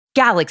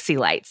Galaxy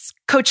lights,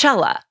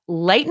 Coachella,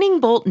 lightning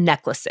bolt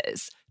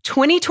necklaces.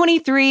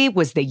 2023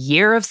 was the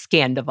year of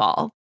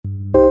Scandival.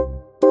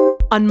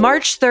 On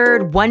March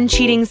 3rd, one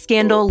cheating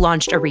scandal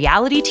launched a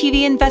reality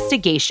TV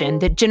investigation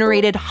that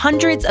generated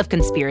hundreds of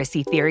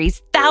conspiracy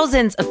theories,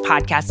 thousands of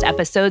podcast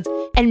episodes,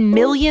 and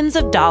millions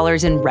of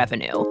dollars in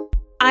revenue.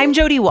 I'm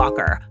Jody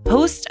Walker,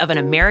 host of An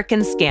American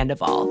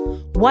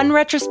Scandival, one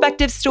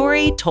retrospective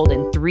story told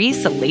in 3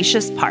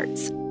 salacious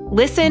parts.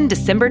 Listen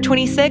December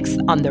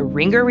 26th on the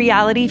Ringer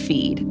Reality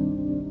feed.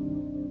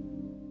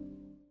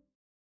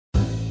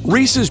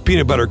 Reese's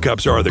peanut butter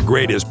cups are the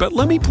greatest, but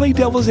let me play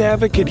devil's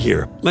advocate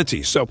here. Let's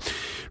see. So,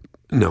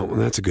 no,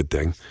 that's a good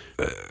thing.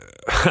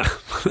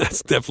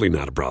 That's definitely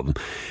not a problem.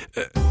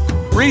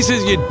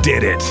 Reese's, you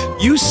did it.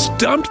 You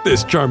stumped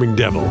this charming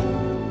devil.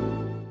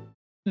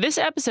 This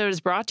episode is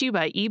brought to you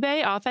by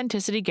eBay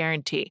Authenticity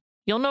Guarantee.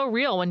 You'll know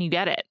real when you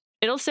get it.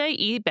 It'll say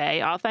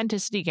eBay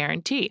Authenticity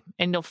Guarantee,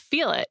 and you'll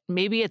feel it.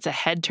 Maybe it's a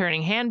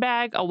head-turning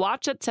handbag, a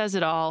watch that says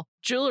it all,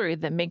 jewelry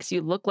that makes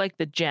you look like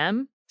the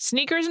gem.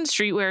 Sneakers and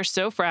streetwear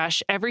so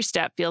fresh, every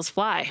step feels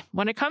fly.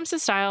 When it comes to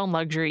style and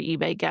luxury,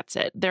 eBay gets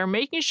it. They're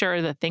making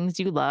sure the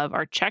things you love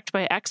are checked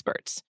by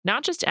experts.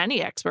 Not just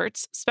any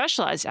experts,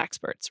 specialized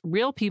experts,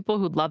 real people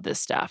who love this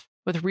stuff,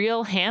 with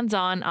real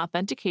hands-on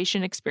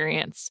authentication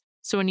experience.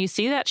 So when you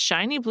see that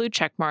shiny blue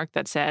checkmark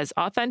that says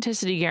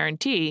Authenticity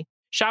Guarantee,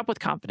 shop with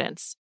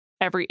confidence.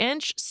 Every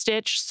inch,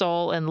 stitch,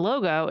 sole, and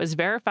logo is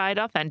verified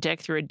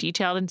authentic through a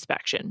detailed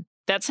inspection.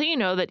 That's how you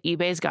know that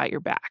eBay's got your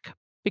back.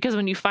 Because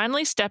when you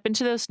finally step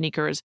into those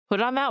sneakers,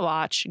 put on that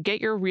watch, get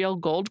your real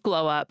gold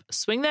glow up,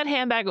 swing that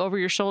handbag over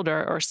your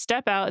shoulder, or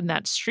step out in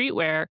that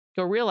streetwear,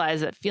 you'll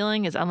realize that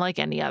feeling is unlike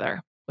any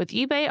other. With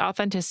eBay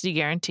Authenticity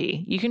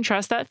Guarantee, you can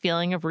trust that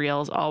feeling of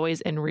real is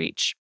always in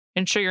reach.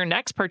 Ensure your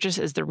next purchase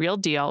is the real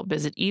deal.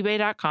 Visit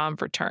ebay.com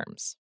for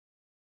terms.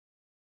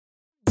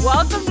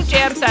 Welcome to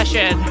Jam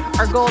Session,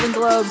 our Golden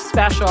Globe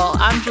special.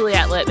 I'm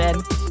Juliette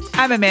Littman.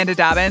 I'm Amanda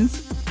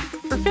Dobbins.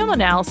 For film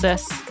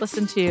analysis,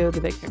 listen to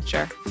The Big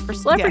Picture. For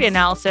celebrity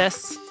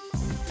analysis,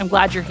 I'm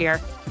glad you're here.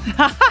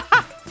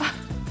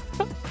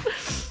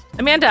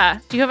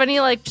 Amanda, do you have any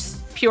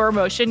just pure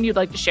emotion you'd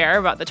like to share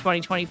about the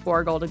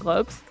 2024 Golden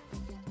Globes?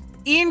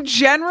 In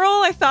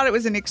general, I thought it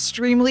was an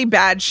extremely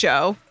bad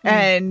show.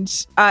 And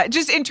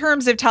just in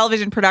terms of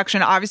television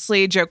production,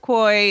 obviously Joe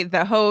Coy,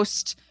 the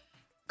host,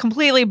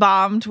 completely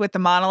bombed with the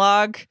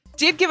monologue.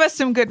 Did give us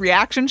some good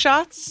reaction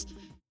shots,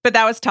 but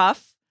that was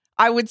tough.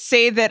 I would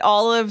say that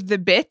all of the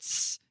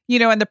bits,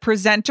 and the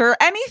presenter,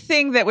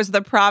 anything that was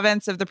the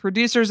province of the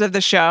producers of the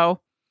show,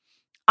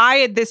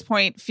 I at this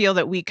point feel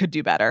that we could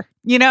do better,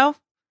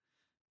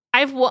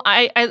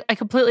 I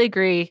completely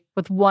agree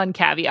with one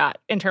caveat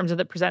in terms of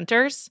the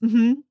presenters.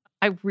 Mm-hmm.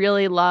 I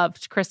really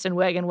loved Kristen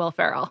Wiig and Will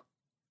Ferrell.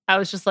 I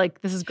was just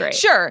like, this is great.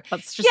 Sure.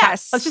 Let's just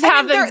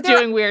have them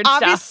doing weird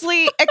stuff.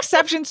 Obviously,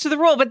 exceptions to the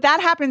rule, but that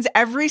happens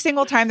every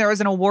single time there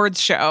was an awards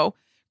show.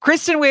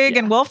 Kristen Wiig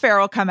and Will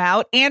Ferrell come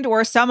out, and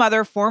or some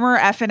other former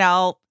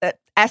SNL,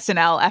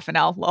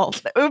 lol.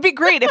 It would be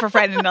great if a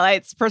Friday Night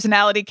Lights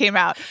personality came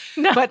out.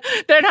 No, but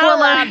they're not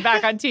allowed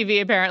back on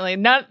TV, apparently.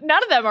 None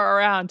of them are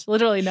around.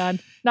 Literally none.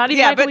 Not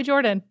even Michael B.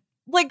 Jordan.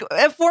 Like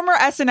a former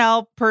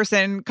SNL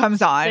person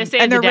comes on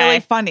and they're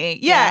really funny.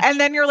 Yeah. And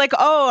then you're like,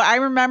 oh, I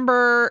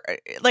remember,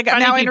 funny now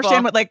people. I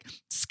understand what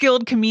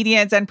skilled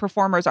comedians and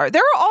performers are.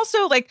 There are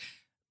also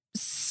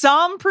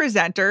some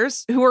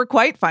presenters who are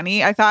quite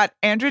funny. I thought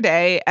Andra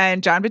Day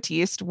and Jon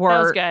Batiste were...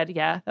 That was good.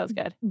 Yeah, that was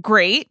good.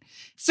 Great.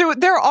 So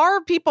there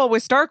are people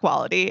with star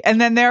quality, and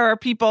then there are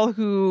people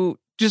who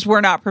just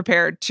were not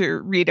prepared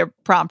to read a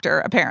prompter,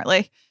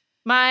 apparently.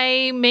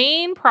 My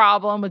main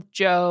problem with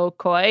Joe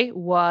Coy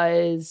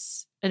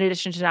was, in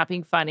addition to not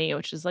being funny,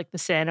 which is the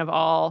sin of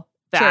all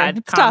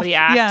bad comedy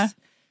acts,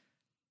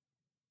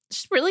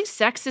 just really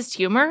sexist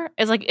humor.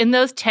 Is in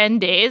those 10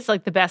 days,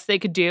 the best they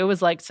could do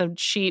was some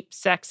cheap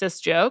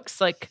sexist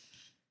jokes.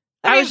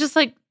 I was just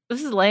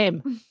this is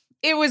lame.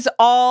 It was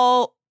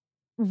all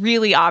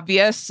really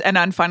obvious and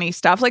unfunny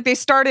stuff. They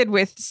started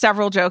with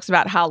several jokes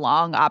about how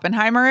long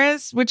Oppenheimer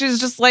is, which is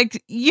just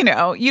you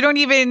don't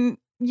even...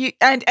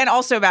 And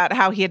also about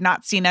how he had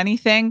not seen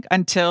anything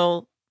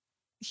until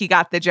he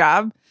got the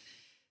job.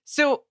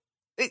 So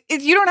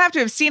you don't have to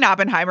have seen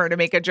Oppenheimer to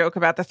make a joke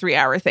about the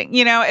 3-hour thing.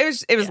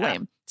 It was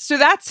lame. So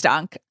that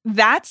stunk.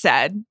 That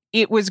said,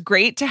 it was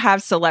great to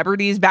have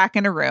celebrities back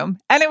in a room.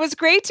 And it was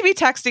great to be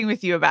texting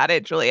with you about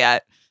it,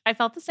 Juliette. I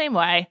felt the same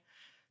way.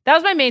 That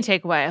was my main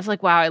takeaway. I was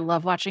like, wow, I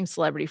love watching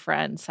celebrity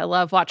friends. I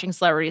love watching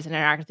celebrities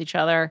interact with each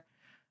other.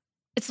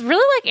 It's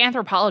really like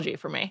anthropology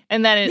for me.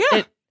 And then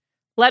it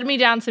led me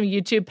down some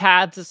YouTube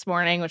paths this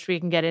morning, which we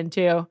can get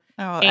into.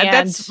 Oh, and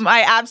that's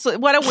my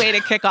absolute... What a way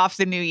to kick off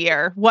the new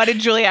year. What did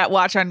Juliette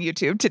watch on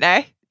YouTube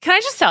today? Can I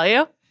just tell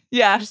you?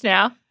 Yeah. Just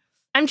now.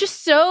 I'm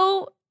just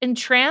so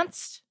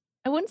entranced.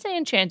 I wouldn't say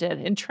enchanted.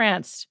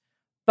 Entranced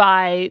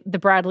by the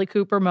Bradley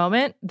Cooper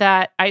moment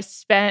that I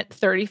spent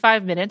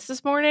 35 minutes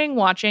this morning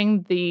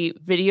watching the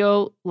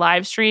video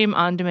live stream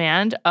on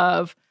demand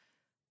of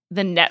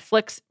the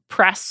Netflix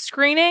press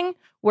screening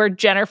where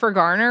Jennifer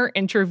Garner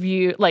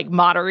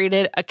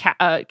moderated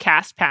a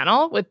cast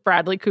panel with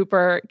Bradley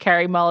Cooper,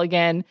 Carey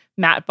Mulligan,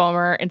 Matt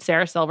Bomer, and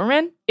Sarah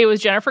Silverman. It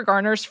was Jennifer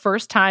Garner's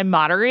first time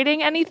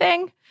moderating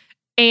anything.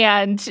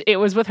 And it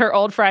was with her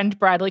old friend,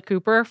 Bradley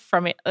Cooper,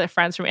 from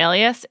Friends from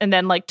Alias, and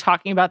then like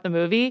talking about the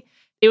movie.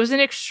 It was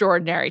an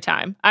extraordinary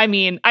time. I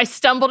mean, I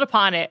stumbled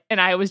upon it and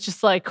I was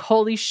just like,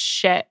 holy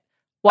shit.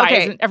 Why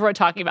isn't everyone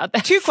talking about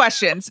this? 2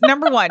 questions.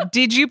 Number 1,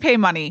 did you pay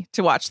money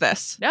to watch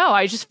this? No,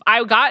 I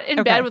got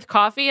in bed with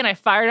coffee and I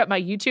fired up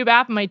my YouTube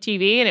app on my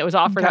TV and it was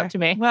offered up to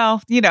me. Well,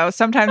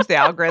 sometimes the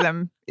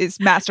algorithm is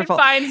masterful. It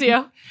finds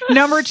you.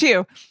 Number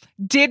 2,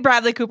 did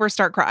Bradley Cooper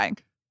start crying?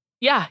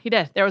 Yeah, he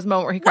did. There was a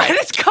moment where he cried. What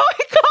is going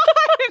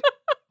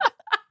on?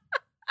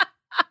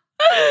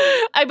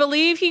 I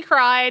believe he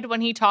cried when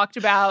he talked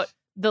about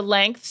the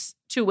lengths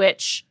to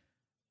which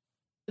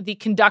the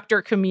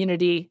conductor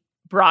community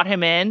brought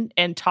him in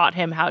and taught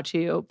him how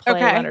to play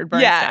Leonard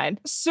Bernstein.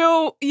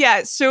 So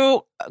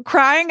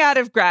crying out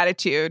of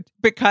gratitude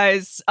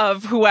because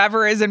of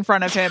whoever is in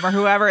front of him or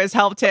whoever has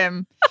helped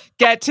him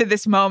get to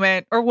this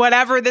moment or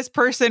whatever this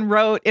person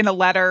wrote in a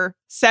letter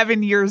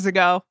 7 years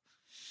ago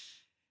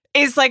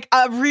is like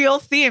a real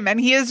theme. And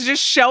he is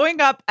just showing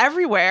up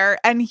everywhere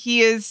and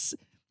he is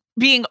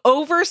being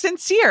over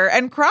sincere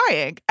and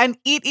crying. And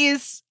it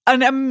is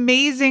an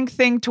amazing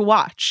thing to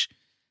watch.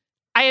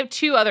 I have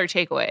 2 other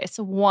takeaways.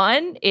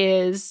 One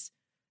is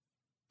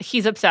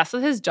he's obsessed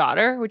with his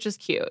daughter, which is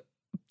cute.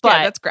 But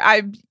yeah, that's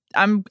great.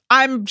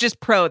 I'm just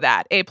pro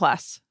that. A+.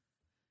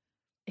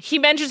 He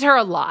mentions her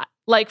a lot,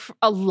 like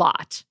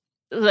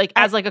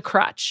as like a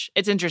crutch.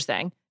 It's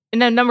interesting.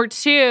 And then number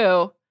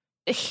 2,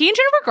 he and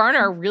Jennifer Garner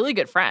are really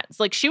good friends.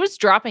 Like she was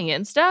dropping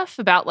in stuff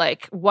about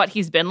like what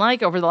he's been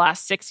like over the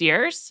last 6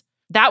 years.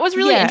 That was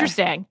really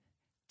interesting.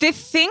 The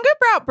thing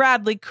about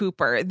Bradley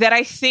Cooper that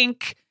I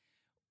think,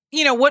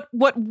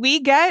 what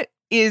we get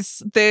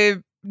is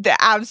the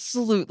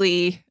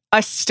absolutely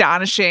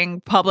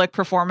astonishing public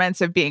performance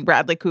of being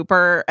Bradley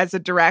Cooper as a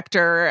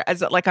director,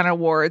 as like an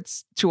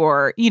awards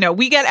tour.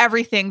 We get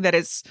everything that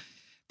is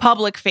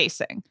public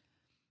facing.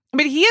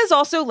 But he is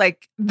also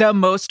like the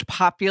most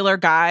popular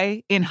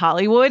guy in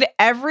Hollywood.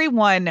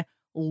 Everyone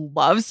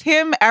loves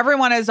him.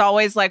 Everyone is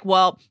always like,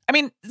 well, I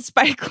mean,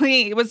 Spike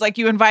Lee was like,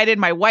 you invited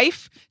my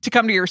wife to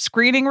come to your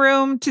screening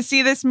room to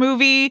see this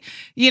movie,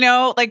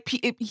 like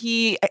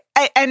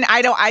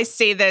I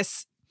say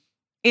this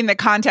in the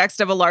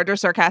context of a larger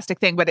sarcastic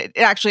thing, but it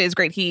actually is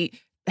great. He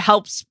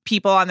helps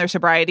people on their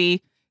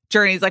sobriety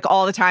journeys like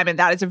all the time. And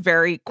that is a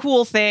very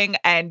cool thing.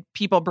 And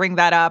people bring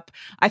that up.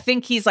 I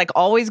think he's like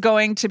always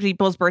going to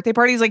people's birthday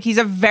parties. Like he's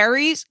a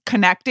very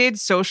connected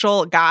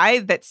social guy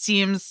that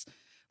seems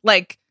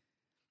like,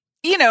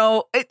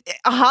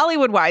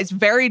 Hollywood-wise,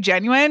 very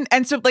genuine.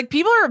 And so, like,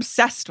 people are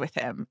obsessed with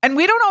him. And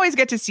we don't always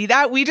get to see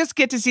that. We just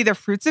get to see the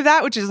fruits of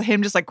that, which is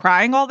him just, like,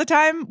 crying all the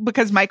time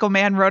because Michael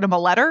Mann wrote him a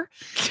letter,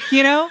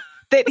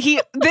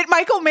 that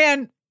Michael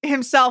Mann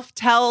himself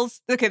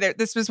tells,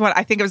 this was what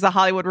I think it was the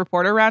Hollywood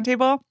Reporter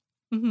Roundtable.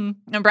 Mm-hmm.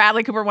 And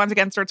Bradley Cooper once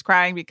again starts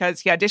crying because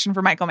he auditioned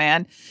for Michael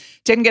Mann,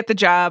 didn't get the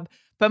job.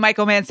 But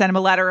Michael Mann sent him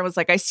a letter and was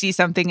like, I see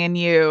something in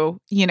you,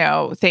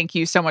 thank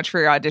you so much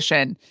for your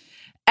audition.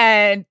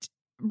 And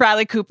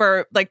Bradley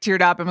Cooper like teared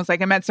up and was like,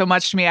 it meant so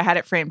much to me. I had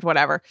it framed,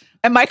 whatever.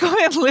 And Michael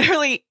Mann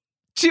literally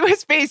to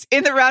his face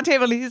in the round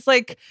table. He's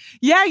like,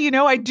 yeah,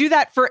 I do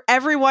that for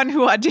everyone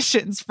who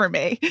auditions for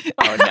me.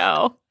 Oh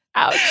no.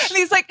 Ouch. And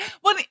he's like,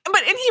 well, and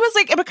he was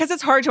like, because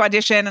it's hard to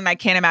audition and I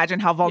can't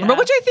imagine how vulnerable,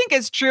 which I think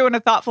is true and a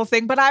thoughtful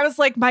thing. But I was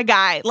like, my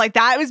guy, like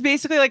that was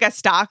basically like a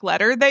stock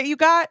letter that you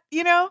got,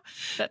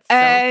 That's so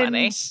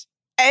funny.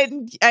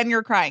 And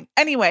you're crying.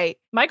 Anyway.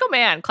 Michael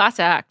Mann, class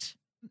act.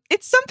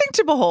 It's something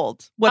to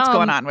behold what's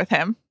going on with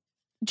him.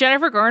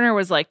 Jennifer Garner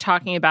was like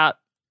talking about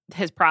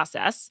his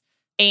process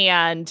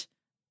and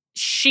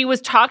she was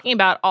talking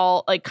about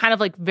all like kind of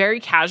like very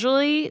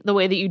casually the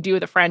way that you do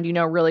with a friend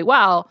really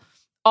well,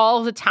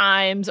 all the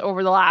times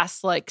over the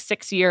last like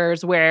 6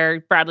 years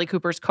where Bradley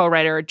Cooper's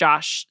co-writer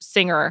Josh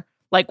Singer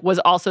like was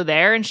also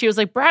there. And she was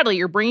like, Bradley,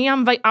 you're bringing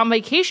him on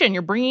vacation.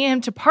 You're bringing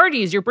him to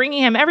parties. You're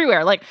bringing him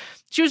everywhere. Like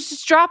she was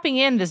just dropping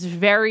in this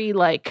very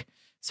like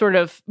sort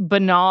of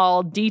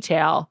banal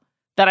detail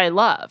that I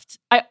loved.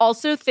 I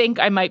also think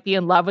I might be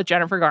in love with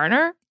Jennifer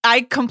Garner.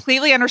 I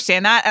completely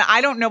understand that. And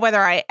I don't know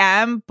whether I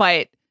am,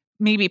 but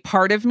maybe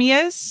part of me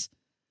is.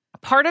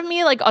 Part of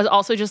me like is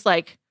also just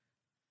like,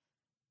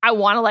 I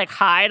want to like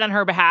hide on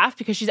her behalf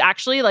because she's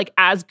actually like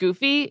as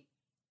goofy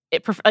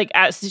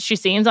as she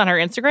seems on her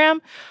Instagram.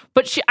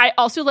 But I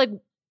also like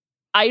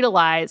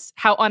idolize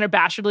how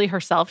unabashedly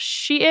herself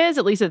she is,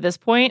 at least at this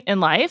point in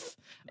life.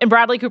 And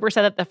Bradley Cooper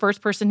said that the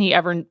first person he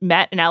ever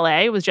met in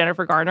LA was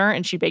Jennifer Garner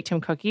and she baked him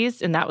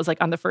cookies. And that was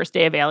like on the first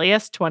day of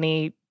Alias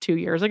 22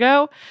 years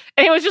ago.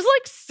 And it was just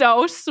like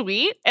so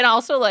sweet. And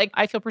also like,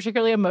 I feel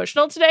particularly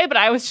emotional today, but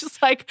I was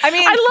just like, I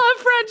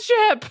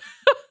love friendship.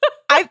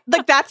 I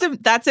like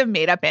that's a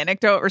made up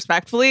anecdote,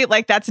 respectfully.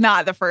 Like that's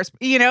not the first,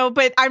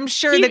 but I'm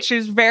sure that she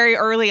was very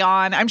early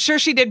on. I'm sure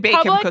she did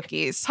bake him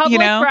cookies. Public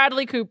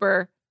Bradley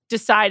Cooper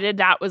decided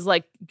that was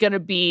like going to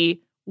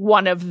be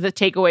one of the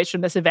takeaways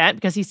from this event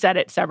because he said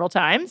it several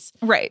times.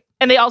 Right.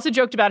 And they also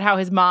joked about how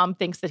his mom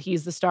thinks that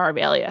he's the star of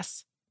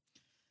Alias.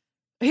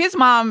 His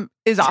mom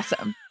is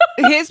awesome.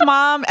 His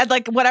mom, at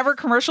like whatever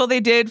commercial they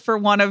did for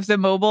one of the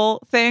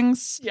mobile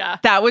things,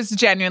 that was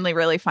genuinely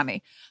really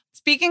funny.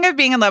 Speaking of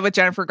being in love with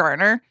Jennifer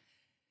Garner,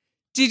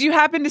 did you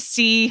happen to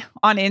see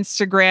on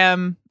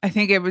Instagram, I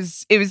think it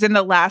was in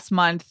the last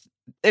month,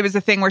 it was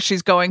a thing where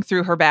she's going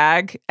through her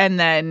bag and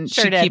then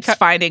she keeps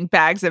finding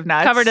bags of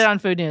nuts. Covered it on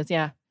Food News,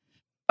 yeah.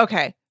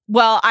 Okay.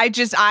 Well,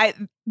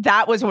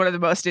 that was one of the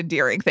most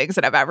endearing things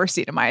that I've ever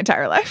seen in my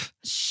entire life.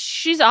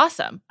 She's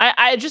awesome.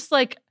 I just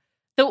like,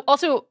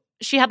 also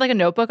she had like a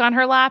notebook on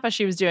her lap as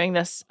she was doing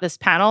this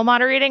panel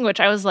moderating, which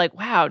I was like,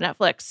 wow,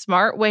 Netflix,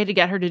 smart way to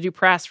get her to do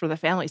press for the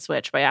Family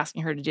Switch by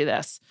asking her to do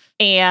this.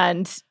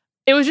 And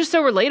it was just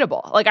so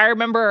relatable. Like I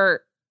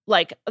remember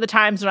like the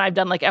times when I've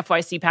done like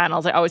FYC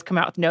panels, I always come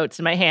out with notes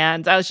in my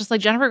hands. I was just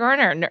like, Jennifer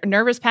Garner,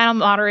 nervous panel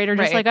moderator,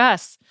 just like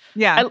us.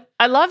 Yeah.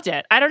 I loved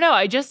it. I don't know.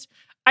 I just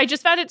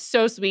found it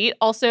so sweet.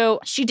 Also,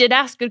 she did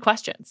ask good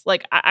questions.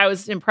 Like I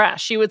was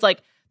impressed. She was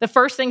like, the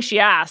first thing she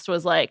asked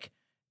was like,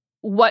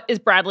 what is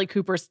Bradley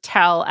Cooper's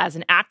tell as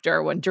an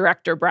actor when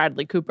director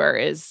Bradley Cooper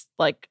is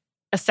like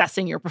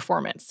assessing your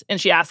performance? And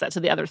she asked that to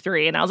the other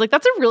three. And I was like,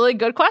 that's a really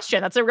good question.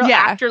 That's a real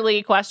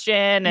actorly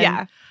question.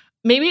 And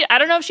maybe, I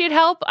don't know if she'd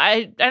help.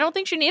 I don't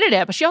think she needed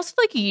it, but she also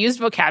like used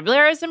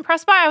vocabulary I was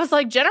impressed by. I was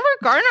like, Jennifer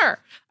Garner,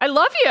 I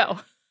love you.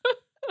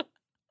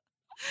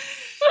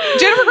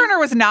 Jennifer Garner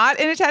was not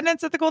in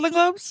attendance at the Golden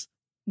Globes?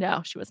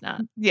 No, she was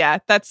not. Yeah,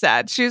 that's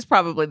sad. She was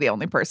probably the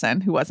only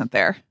person who wasn't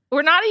there.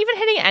 We're not even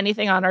hitting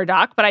anything on our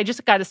doc, but I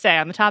just got to say,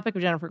 on the topic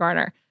of Jennifer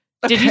Garner,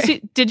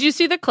 did you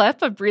see the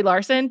clip of Brie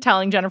Larson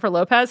telling Jennifer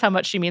Lopez how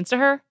much she means to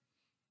her?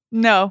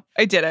 No,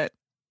 I didn't.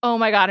 Oh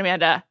my God,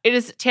 Amanda. It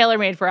is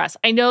tailor-made for us.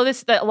 I know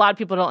that a lot of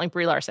people don't like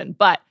Brie Larson,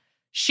 but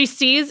she's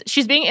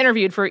being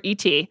interviewed for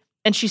ET,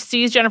 and she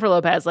sees Jennifer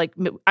Lopez like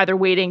either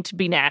waiting to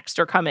be next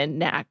or come in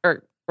next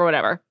or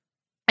whatever.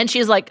 And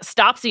she's like,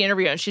 stops the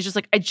interview, and she's just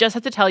like, I just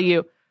have to tell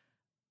you,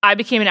 I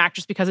became an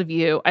actress because of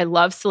you. I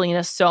love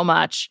Selena so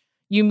much.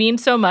 You mean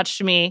so much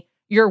to me.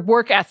 Your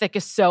work ethic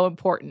is so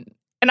important.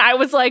 And I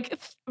was like,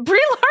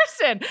 Brie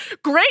Larson,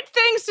 great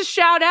things to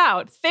shout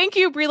out. Thank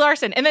you, Brie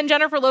Larson. And then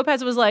Jennifer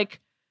Lopez was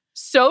like,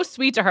 so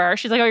sweet to her.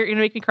 She's like, oh, you're going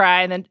to make me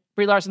cry. And then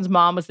Brie Larson's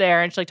mom was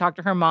there, and she like talked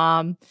to her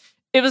mom.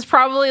 It was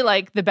probably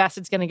like the best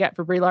it's going to get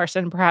for Brie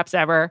Larson, perhaps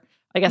ever.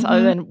 I guess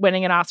other than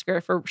winning an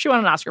Oscar she won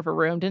an Oscar for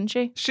Room, didn't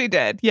she? She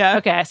did, yeah.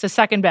 Okay, so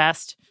second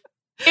best.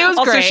 It was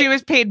also, great. She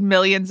was paid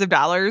millions of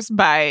dollars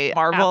by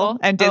Marvel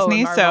and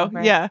Disney. Marvel, so,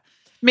 right. yeah.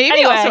 Maybe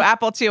anyway, also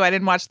Apple, too. I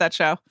didn't watch that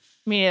show.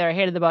 Me neither. I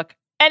hated the book.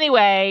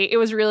 Anyway, it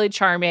was really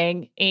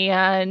charming.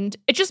 And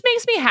it just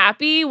makes me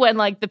happy when,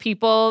 like, the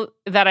people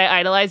that I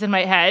idolize in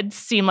my head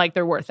seem like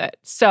they're worth it.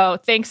 So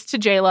thanks to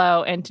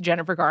J-Lo and to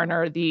Jennifer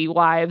Garner, the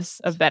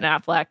wives of Ben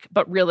Affleck,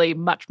 but really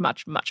much,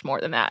 much, much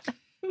more than that.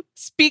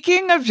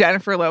 Speaking of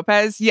Jennifer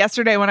Lopez,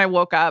 yesterday when I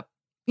woke up,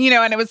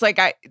 and it was like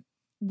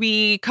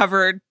we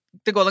covered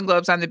the Golden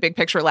Globes on The Big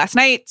Picture last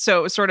night. So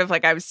it was sort of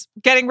like I was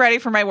getting ready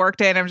for my work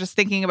day and I'm just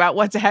thinking about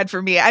what's ahead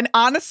for me. And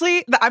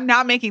honestly, I'm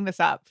not making this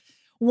up.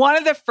 One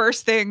of the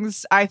first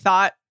things I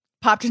thought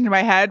popped into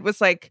my head was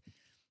like,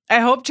 I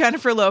hope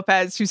Jennifer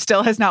Lopez, who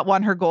still has not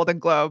won her Golden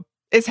Globe,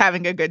 is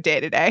having a good day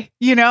today.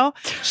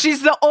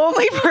 She's the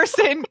only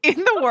person in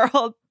the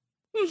world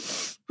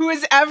who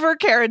has ever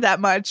cared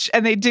that much,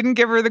 and they didn't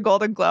give her the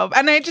Golden Globe.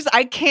 And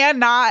I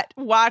cannot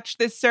watch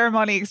this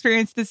ceremony,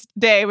 experience this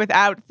day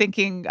without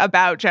thinking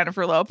about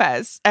Jennifer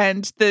Lopez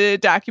and the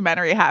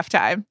documentary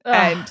Halftime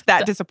and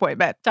that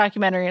disappointment.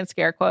 Documentary and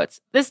scare quotes.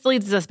 This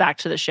leads us back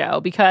to the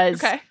show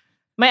because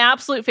my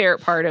absolute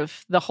favorite part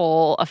of the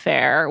whole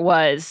affair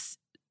was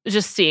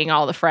just seeing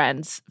all the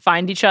friends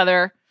find each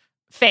other,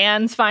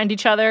 fans find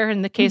each other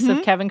in the case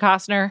of Kevin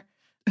Costner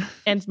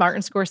and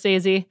Martin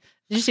Scorsese.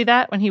 Did you see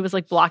that when he was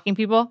like blocking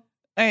people?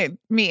 I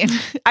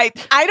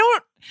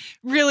don't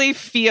really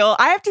feel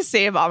I have to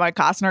save all my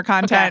Costner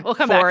content. Okay, we'll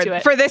come back to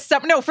it for this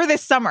summer. No, for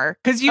this summer,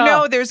 because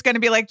there's going to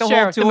be like the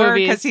whole tour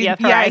because he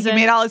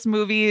made all his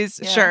movies.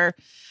 Yeah. Sure.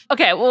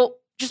 Okay. Well,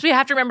 we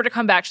have to remember to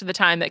come back to the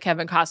time that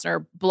Kevin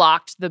Costner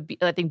blocked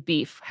I think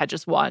Beef had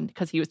just won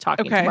because he was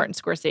talking to Martin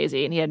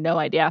Scorsese and he had no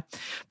idea.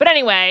 But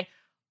anyway,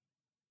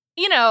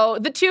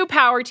 the two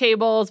power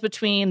tables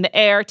between the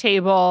Air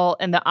table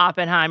and the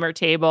Oppenheimer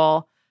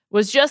table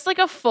was just like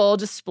a full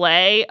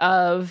display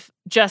of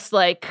just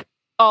like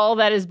all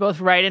that is both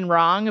right and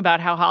wrong about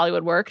how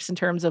Hollywood works in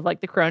terms of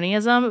like the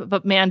cronyism.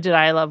 But man, did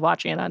I love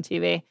watching it on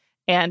TV.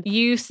 And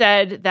you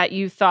said that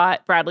you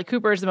thought Bradley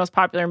Cooper is the most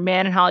popular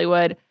man in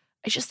Hollywood.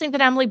 I just think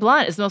that Emily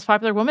Blunt is the most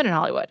popular woman in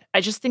Hollywood.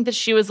 I just think that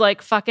she was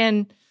like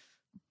fucking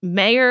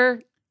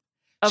mayor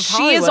of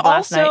Hollywood. She is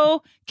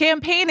also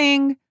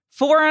campaigning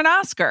for an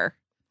Oscar,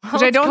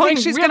 which I don't think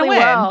she's going to win.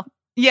 Well.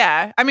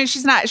 Yeah, I mean,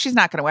 she's not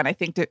going to win. I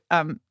think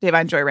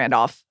Da'Vine Joy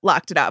Randolph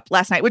locked it up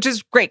last night, which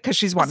is great because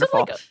she's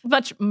wonderful. Like a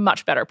much,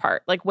 much better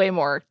part, like way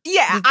more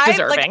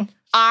deserving.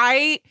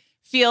 I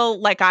feel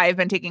like I've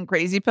been taking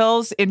crazy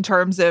pills in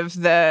terms of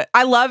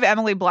I love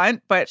Emily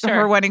Blunt, but Sure.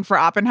 her winning for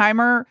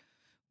Oppenheimer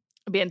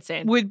It'd be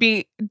insane. would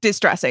be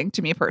distressing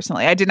to me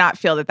personally. I did not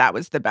feel that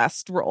was the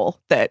best role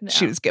that No.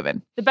 she was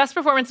given. The best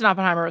performance in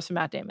Oppenheimer was from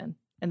Matt Damon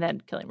and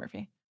then Cillian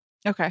Murphy.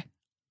 Okay.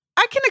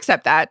 I can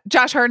accept that.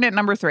 Josh Hartnett,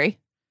 number 3.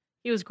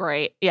 He was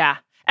great. Yeah.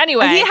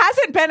 Anyway. He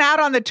hasn't been out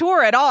on the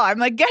tour at all. I'm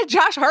like, get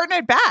Josh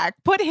Hartnett back.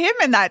 Put him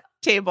in that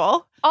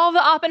table. all the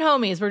Oppen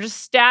homies were just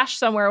stashed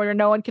somewhere where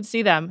no one could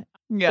see them.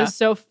 It was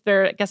so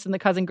they're, I guess, in the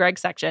Cousin Greg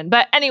section.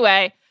 But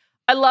anyway,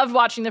 I loved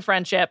watching the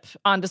friendship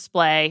on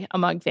display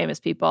among famous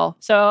people.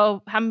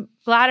 So I'm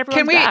glad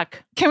everyone's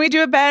back. Can we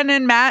do a Ben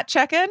and Matt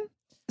check-in?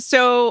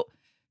 So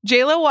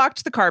JLo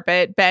walked the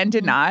carpet. Ben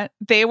did not.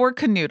 They were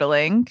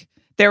canoodling.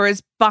 There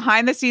was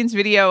behind the scenes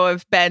video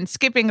of Ben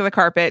skipping the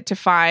carpet to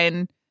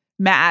find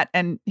Matt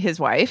and his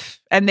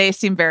wife, and they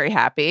seemed very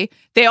happy.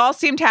 They all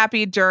seemed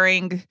happy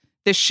during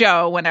the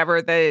show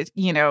whenever the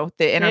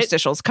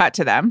interstitials cut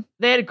to them.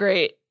 They had a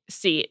great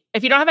seat.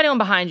 If you don't have anyone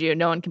behind you,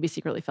 no one can be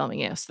secretly filming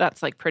you. So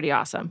that's like pretty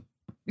awesome.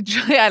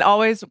 Juliette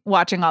always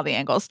watching all the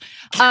angles.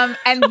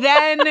 And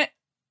then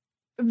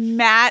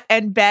Matt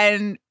and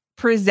Ben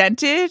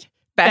presented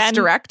Best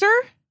Director.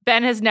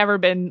 Ben has never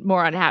been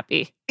more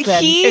unhappy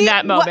than in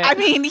that moment. I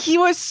mean, he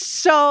was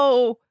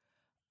so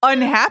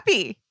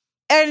unhappy.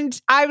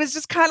 And I was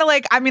just kind of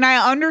like, I mean,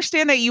 I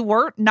understand that you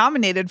weren't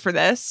nominated for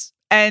this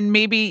and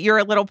maybe you're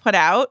a little put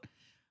out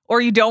or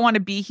you don't want to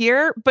be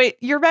here, but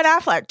you're Ben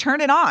Affleck. Turn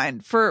it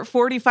on for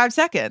 45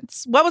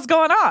 seconds. What was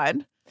going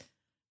on?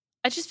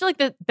 I just feel like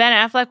that Ben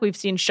Affleck we've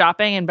seen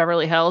shopping in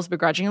Beverly Hills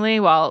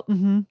begrudgingly while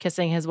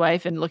kissing his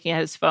wife and looking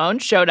at his phone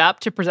showed up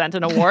to present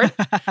an award.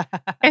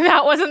 And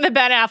that wasn't the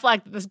Ben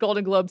Affleck that this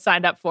Golden Globe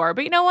signed up for.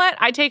 But you know what?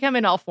 I take him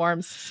in all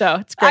forms. So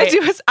it's great.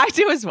 I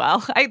do as well.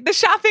 The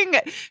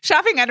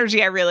shopping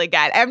energy I really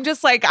get. I'm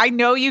just like, I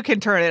know you can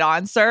turn it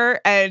on,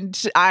 sir.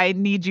 And I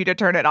need you to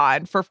turn it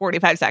on for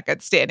 45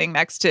 seconds standing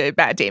next to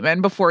Matt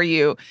Damon before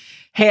you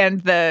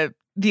hand the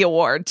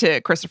award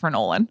to Christopher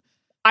Nolan.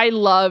 I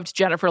loved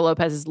Jennifer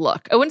Lopez's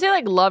look. I wouldn't say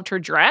like loved her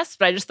dress,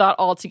 but I just thought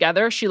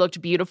altogether she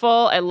looked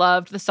beautiful. I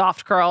loved the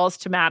soft curls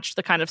to match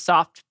the kind of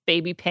soft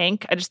baby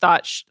pink. I just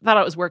thought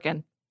it was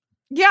working.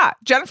 Yeah,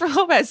 Jennifer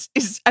Lopez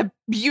is a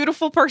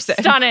beautiful person.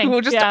 Stunning.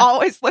 Who just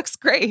always looks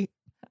great.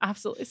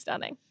 Absolutely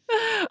stunning.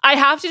 I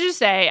have to just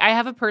say, I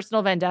have a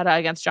personal vendetta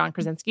against John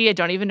Krasinski. I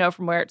don't even know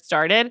from where it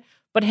started,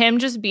 but him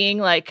just being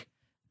like,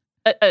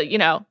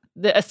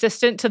 the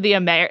assistant to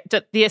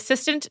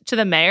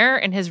the mayor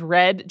in his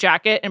red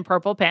jacket and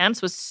purple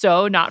pants was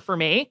so not for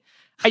me.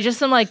 I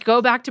just am like,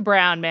 go back to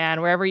Brown,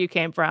 man, wherever you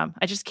came from.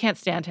 I just can't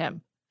stand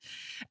him.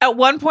 At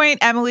one point,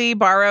 Emily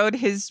borrowed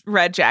his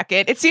red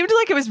jacket. It seemed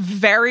like it was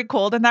very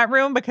cold in that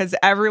room because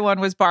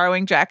everyone was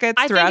borrowing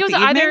jackets throughout the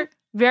evening. I think it was either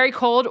very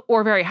cold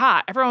or very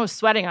hot. Everyone was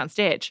sweating on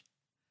stage.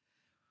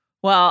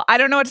 Well, I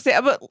don't know what to say,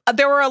 but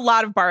there were a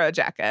lot of borrowed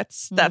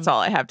jackets. That's all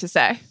I have to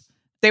say.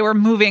 They were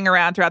moving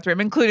around throughout the room,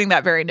 including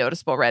that very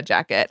noticeable red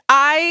jacket.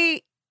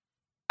 I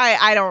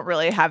don't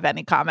really have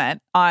any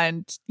comment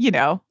on,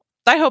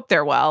 I hope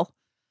they're well.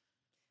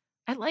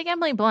 I like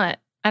Emily Blunt.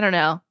 I don't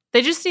know.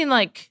 They just seem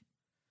like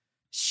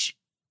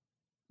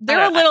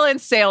they're a little in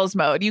sales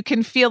mode. You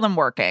can feel them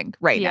working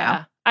right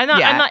now. I'm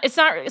not. It's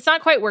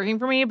not quite working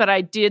for me, but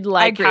I did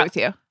like. I agree with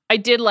you. I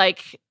did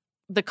like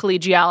the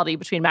collegiality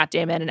between Matt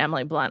Damon and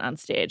Emily Blunt on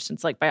stage,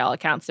 since, like, by all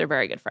accounts, they're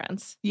very good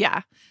friends.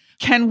 Yeah.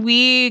 Can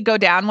we go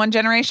down one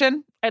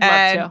generation? I'd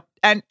love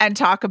to. And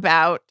talk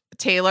about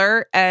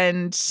Taylor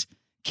and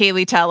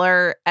Kaylee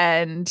Teller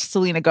and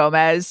Selena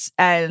Gomez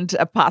and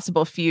a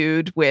possible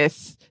feud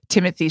with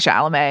Timothée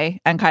Chalamet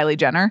and Kylie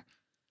Jenner?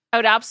 I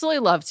would absolutely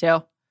love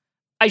to.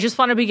 I just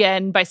want to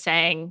begin by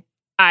saying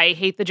I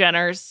hate the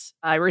Jenners.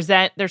 I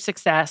resent their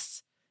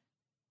success.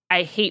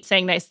 I hate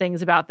saying nice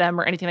things about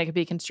them or anything that could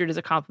be construed as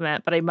a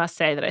compliment, but I must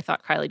say that I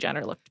thought Kylie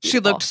Jenner looked beautiful.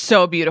 She looked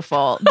so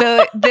beautiful.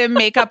 The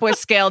makeup was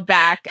scaled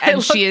back,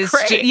 and she is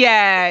great.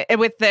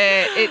 With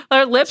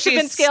her lips have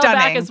been scaled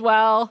back as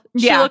well.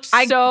 She looked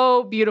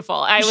so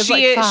beautiful.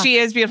 She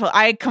is beautiful.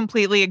 I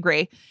completely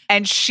agree.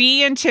 And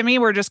she and Timmy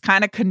were just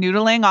kind of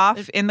canoodling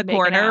off in the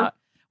corner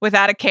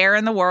without a care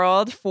in the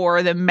world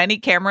for the many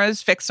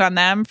cameras fixed on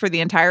them for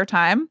the entire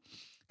time.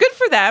 Good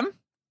for them.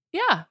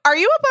 Yeah. Are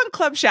you up on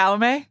Club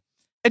Chalamet?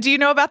 Do you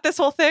know about this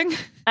whole thing?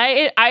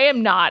 I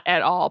am not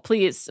at all.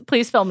 Please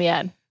fill me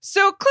in.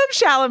 So Club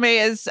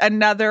Chalamet is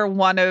another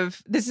one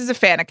of, this is a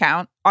fan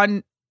account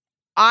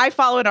I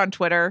follow it on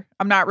Twitter.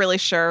 I'm not really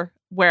sure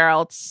where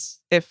else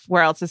this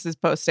is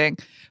posting,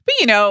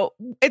 but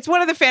it's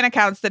one of the fan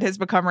accounts that has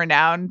become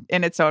renowned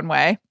in its own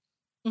way.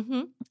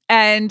 Mm-hmm.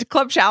 And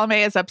Club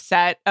Chalamet is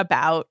upset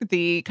about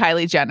the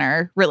Kylie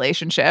Jenner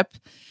relationship.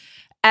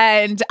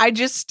 And I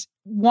just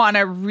want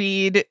to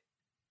read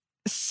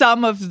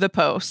some of the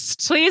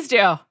post. Please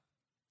do.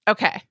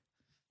 Okay.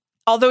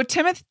 Although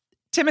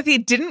Timothy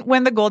didn't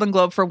win the Golden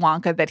Globe for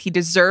Wonka that he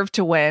deserved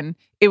to win,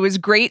 it was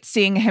great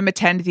seeing him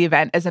attend the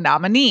event as a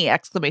nominee! !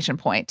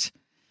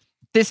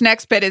 This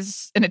next bit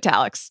is in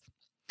italics.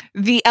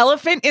 The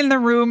elephant in the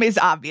room is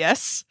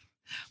obvious.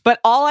 But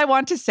all I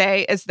want to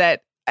say is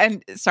that,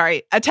 and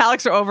sorry,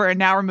 italics are over and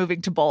now we're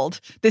moving to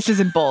bold. This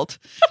isn't bold.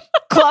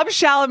 Club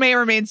Chalamet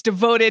remains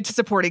devoted to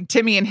supporting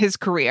Timmy in his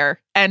career,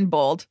 and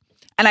bold.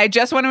 And I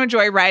just want to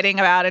enjoy writing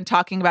about and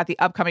talking about the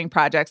upcoming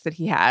projects that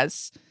he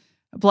has.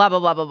 Blah, blah,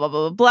 blah, blah, blah,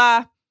 blah,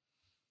 blah.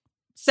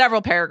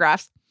 Several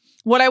paragraphs.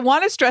 What I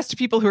want to stress to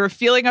people who are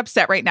feeling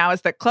upset right now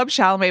is that Club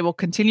Chalamet will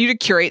continue to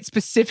curate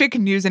specific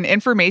news and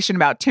information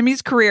about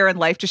Timmy's career and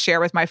life to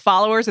share with my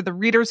followers and the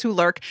readers who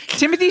lurk.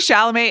 Timothée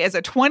Chalamet is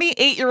a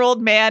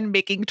 28-year-old man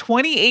making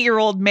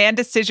 28-year-old man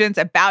decisions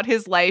about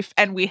his life,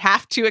 and we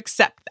have to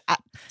accept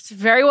that. It's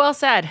very well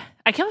said.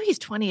 I can't believe he's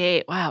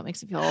 28. Wow, it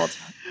makes me feel old.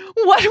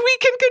 What we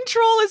can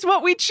control is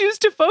what we choose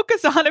to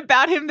focus on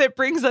about him that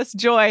brings us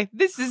joy.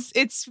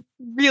 It's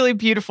really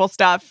beautiful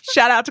stuff.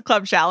 Shout out to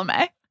Club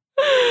Chalamet.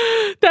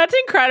 That's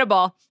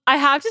incredible. I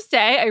have to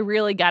say, I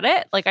really get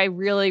it. Like, I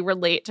really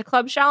relate to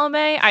Club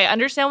Chalamet. I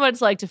understand what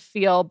it's like to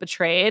feel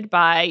betrayed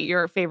by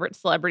your favorite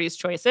celebrity's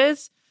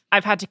choices.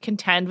 I've had to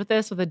contend with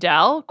this with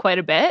Adele quite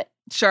a bit.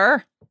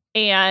 Sure.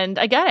 And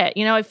I get it.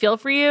 You know, I feel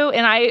for you.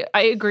 And I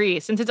agree.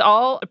 Since it's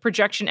all a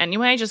projection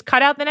anyway, just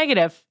cut out the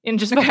negative and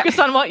just focus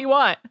on what you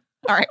want.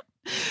 All right.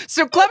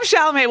 So Club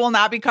Chalamet will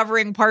not be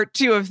covering part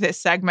 2 of this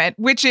segment,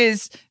 which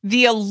is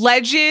the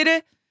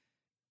alleged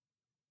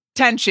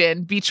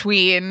tension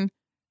between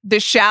the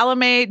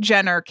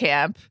Chalamet-Jenner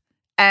camp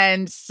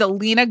and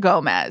Selena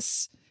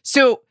Gomez.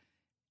 So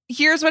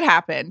here's what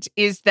happened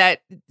is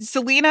that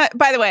Selena,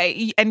 by the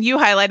way, and you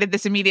highlighted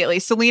this immediately,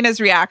 Selena's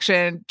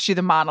reaction to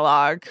the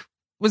monologue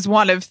was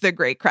one of the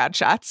great crowd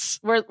shots.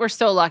 We're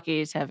so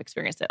lucky to have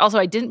experienced it. Also,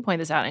 I didn't point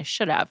this out, and I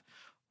should have.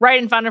 Right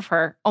in front of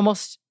her,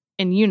 almost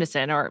in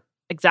unison or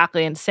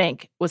exactly in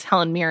sync, was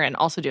Helen Mirren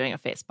also doing a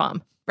face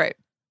palm. Right.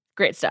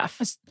 Great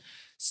stuff.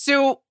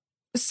 So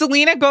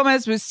Selena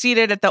Gomez was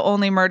seated at the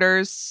Only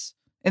Murders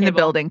in the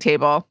Building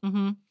table.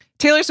 Mm-hmm.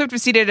 Taylor Swift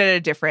was seated at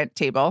a different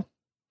table.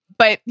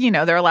 But, you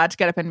know, they're allowed to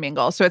get up and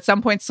mingle. So at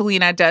some point,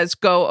 Selena does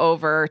go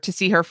over to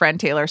see her friend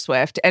Taylor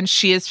Swift. And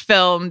she is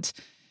filmed,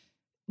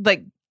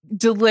 like,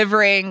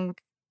 delivering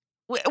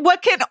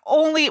what can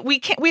only, we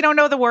don't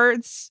know the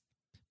words,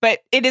 but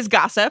it is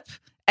gossip.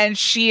 And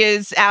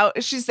she's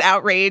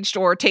outraged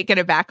or taken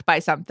aback by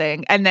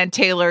something. And then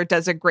Taylor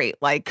does a great,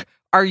 like,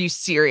 are you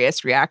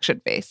serious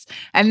reaction face.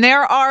 And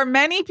there are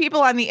many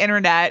people on the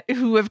internet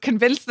who have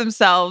convinced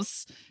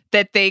themselves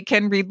that they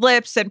can read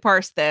lips and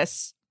parse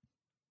this,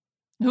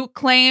 who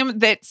claim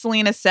that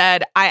Selena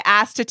said, I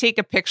asked to take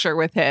a picture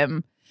with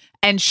him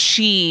and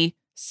she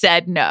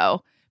said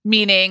no.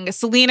 Meaning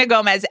Selena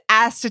Gomez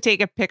asked to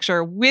take a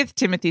picture with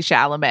Timothée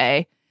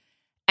Chalamet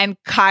and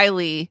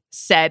Kylie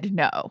said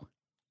no.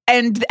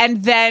 And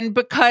then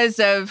because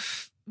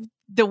of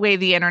the way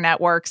the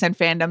internet works and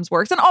fandoms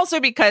works, and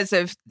also because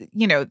of,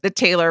 you know, the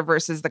Taylor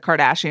versus the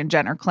Kardashian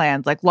Jenner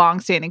clan, like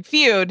longstanding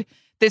feud,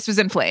 this was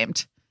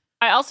inflamed.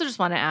 I also just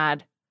want to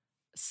add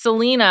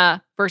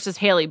Selena versus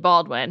Hailey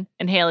Baldwin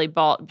and Hailey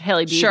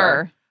Bieber,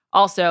 sure,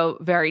 also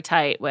very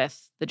tight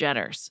with the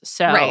Jenners.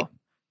 So right.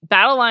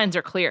 Battle lines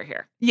are clear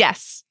here.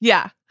 Yes.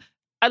 Yeah.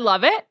 I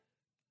love it.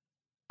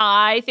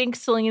 I think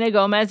Selena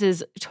Gomez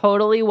is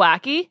totally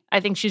wacky. I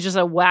think she's just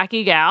a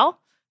wacky gal.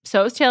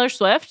 So is Taylor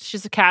Swift.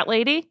 She's a cat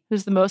lady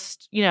who's the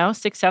most, you know,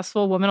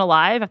 successful woman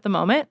alive at the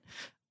moment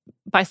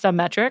by some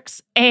metrics.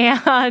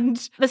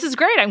 And this is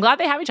great. I'm glad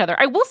they have each other.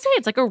 I will say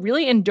it's like a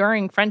really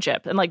enduring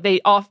friendship. And like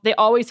they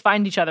always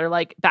find each other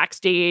like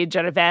backstage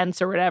at events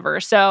or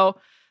whatever. So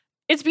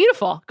it's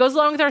beautiful. Goes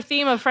along with our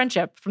theme of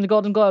friendship from the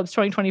Golden Globes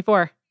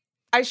 2024.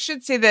 I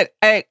should say that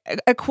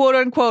a quote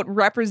unquote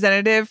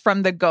representative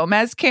from the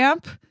Gomez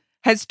camp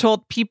has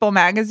told People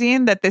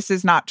magazine that this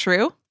is not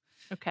true.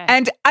 Okay.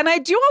 And I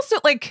do also,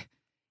 like,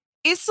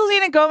 is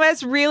Selena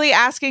Gomez really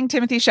asking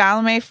Timothée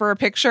Chalamet for a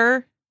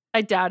picture?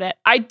 I doubt it.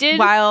 I did.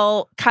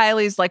 While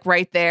Kylie's like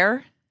right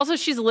there. Also,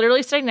 she's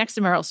literally sitting next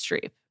to Meryl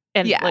Streep.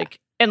 And yeah.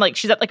 like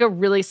she's at like a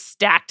really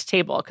stacked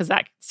table because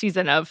that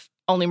season of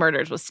Only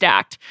Murders was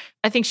stacked.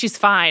 I think she's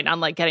fine on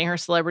like getting her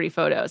celebrity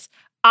photos.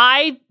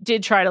 I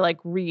did try to like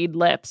read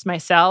lips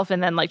myself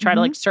and then like try to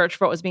like search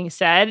for what was being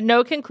said.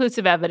 No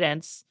conclusive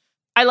evidence.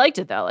 I liked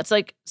it though. It's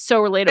like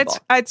so relatable.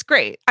 It's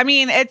great. I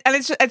mean,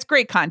 it's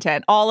great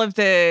content. All of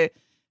the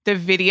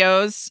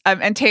videos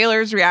and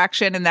Taylor's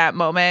reaction in that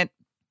moment,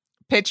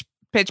 pitch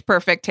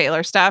perfect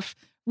Taylor stuff.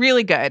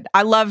 Really good.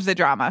 I love the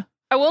drama.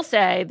 I will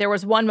say there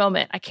was one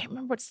moment, I can't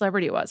remember what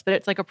celebrity it was, but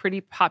it's like a pretty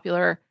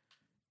popular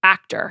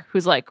actor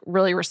who's like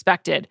really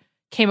respected,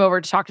 came over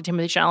to talk to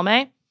Timothée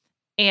Chalamet,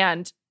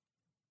 and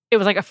it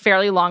was like a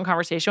fairly long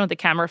conversation with the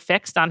camera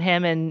fixed on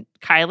him and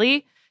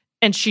Kylie.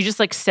 And she just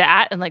like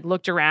sat and like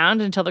looked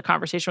around until the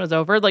conversation was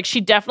over. Like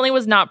she definitely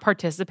was not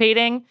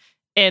participating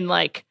in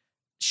like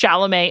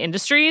Chalamet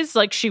Industries.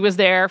 Like she was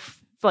there for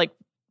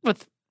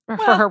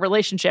her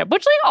relationship,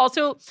 which like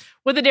also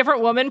with a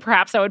different woman,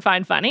 perhaps I would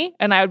find funny.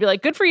 And I would be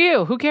like, good for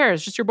you. Who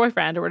cares? Just your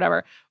boyfriend or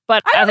whatever.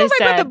 But I don't know as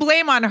if I I said, put the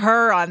blame on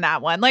her on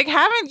that one. Like,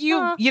 haven't you,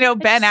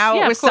 been out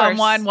yeah, of with course.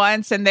 someone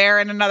once and they're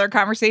in another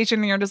conversation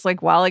and you're just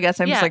like, well, I guess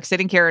I'm just Yeah. like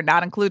sitting here and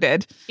not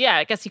included. yeah,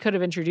 I guess he could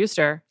have introduced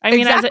her. I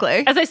mean,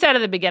 Exactly. as I said at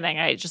the beginning,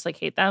 I just like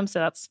hate them. So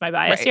that's my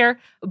bias Right. here.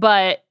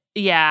 But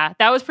yeah,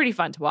 that was pretty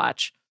fun to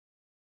watch.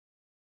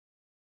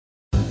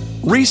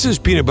 Reese's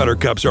peanut butter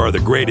cups are the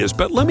greatest,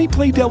 but let me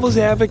play devil's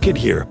advocate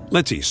here.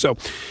 Let's see. So,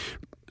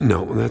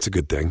 no, that's a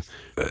good thing.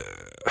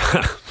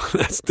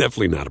 That's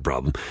definitely not a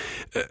problem.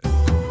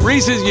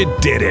 Reese's, you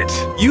did it.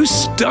 You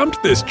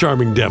stumped this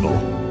charming devil.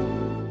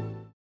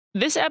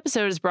 This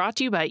episode is brought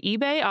to you by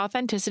eBay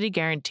Authenticity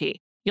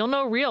Guarantee. You'll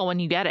know real when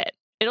you get it.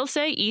 It'll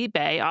say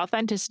eBay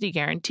Authenticity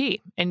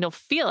Guarantee, and you'll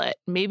feel it.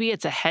 Maybe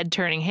it's a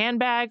head-turning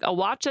handbag, a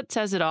watch that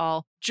says it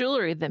all,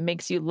 jewelry that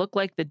makes you look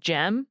like the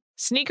gem.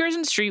 Sneakers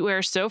and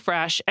streetwear so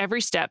fresh,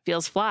 every step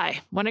feels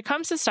fly. When it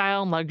comes to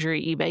style and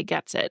luxury, eBay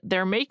gets it.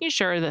 They're making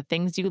sure the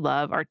things you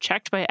love are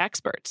checked by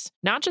experts.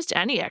 Not just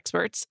any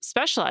experts,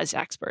 specialized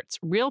experts,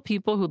 real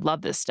people who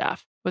love this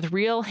stuff, with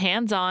real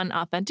hands-on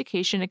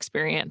authentication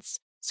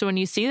experience. So when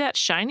you see that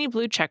shiny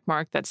blue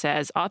checkmark that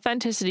says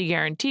Authenticity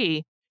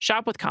Guarantee,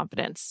 shop with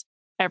confidence.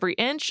 Every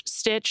inch,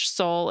 stitch,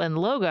 sole, and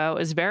logo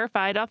is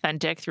verified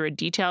authentic through a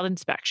detailed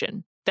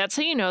inspection. That's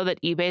how you know that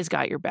eBay's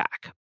got your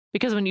back.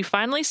 Because when you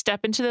finally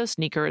step into those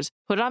sneakers,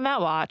 put on that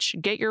watch,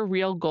 get your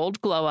real gold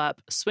glow up,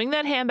 swing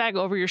that handbag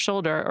over your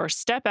shoulder, or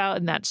step out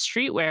in that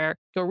streetwear,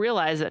 you'll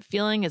realize that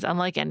feeling is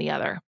unlike any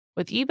other.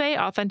 With eBay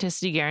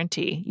Authenticity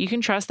Guarantee, you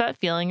can trust that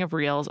feeling of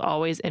real is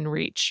always in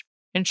reach.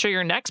 Ensure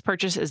your next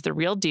purchase is the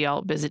real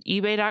deal. Visit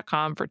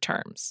eBay.com for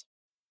terms.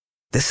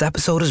 This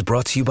episode is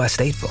brought to you by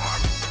State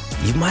Farm.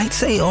 You might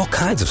say all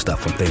kinds of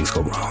stuff when things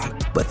go wrong,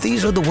 but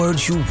these are the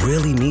words you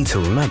really need to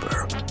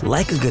remember.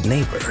 Like a good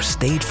neighbor,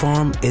 State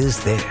Farm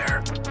is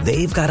there.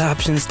 They've got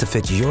options to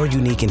fit your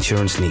unique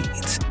insurance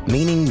needs,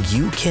 meaning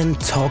you can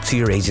talk to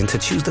your agent to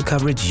choose the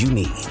coverage you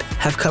need,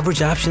 have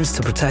coverage options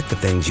to protect the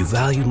things you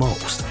value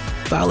most,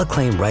 file a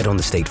claim right on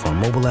the State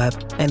Farm mobile app,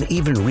 and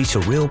even reach a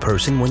real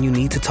person when you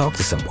need to talk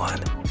to someone.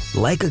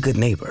 Like a good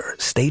neighbor,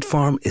 State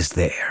Farm is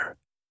there.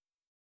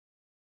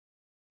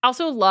 I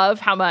also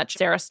love how much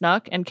Sarah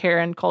Snook and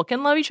Karen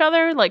Culkin love each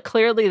other. Like,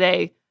 clearly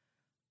they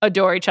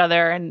adore each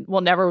other and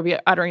will never be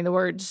uttering the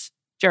words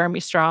Jeremy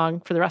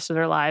Strong for the rest of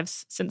their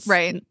lives, since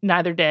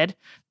neither did.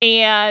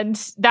 And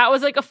that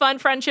was like a fun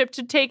friendship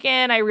to take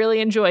in. I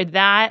really enjoyed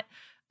that.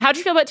 How'd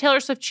you feel about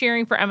Taylor Swift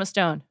cheering for Emma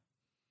Stone?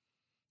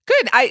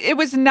 Good. It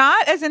was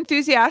not as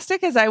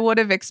enthusiastic as I would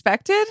have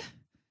expected.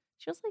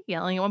 She was like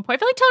yelling at one point. I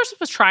feel like Taylor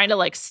Swift was trying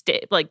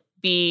to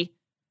be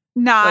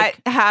not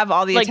have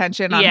all the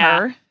attention on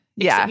her.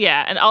 Yeah.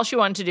 Yeah. And all she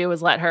wanted to do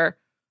was let her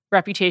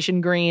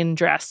reputation green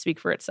dress speak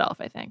for itself,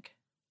 I think.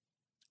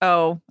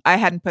 Oh, I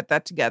hadn't put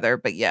that together,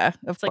 but yeah,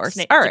 of course.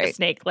 Snake, all it's right.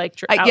 like a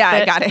snake, yeah,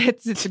 I got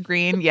it. It's a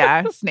green,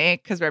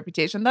 snake, because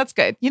reputation. That's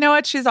good. You know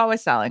what? She's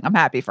always selling. I'm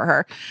happy for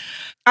her.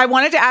 I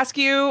wanted to ask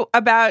you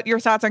about your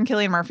thoughts on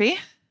Cillian Murphy.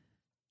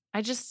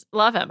 I just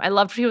love him. I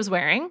loved what he was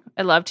wearing.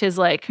 I loved his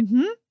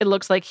It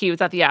looks like he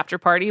was at the after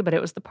party, but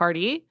it was the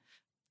party.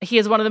 He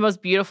has one of the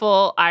most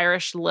beautiful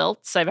Irish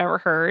lilts I've ever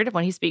heard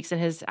when he speaks in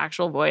his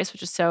actual voice,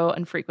 which is so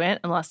infrequent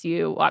unless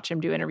you watch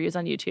him do interviews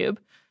on YouTube,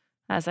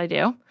 as I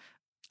do.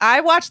 I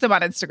watch them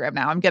on Instagram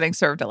now. I'm getting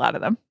served a lot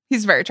of them.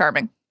 He's very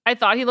charming. I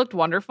thought he looked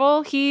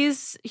wonderful.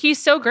 He's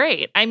so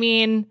great. I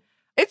mean,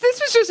 if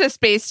this was just a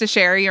space to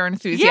share your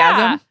enthusiasm.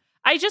 Yeah.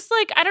 I just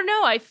I don't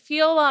know. I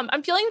feel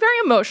I'm feeling very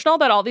emotional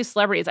about all these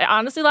celebrities. I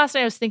honestly, last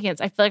night I was thinking, I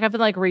feel like I've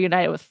been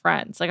reunited with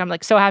friends. I'm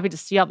so happy to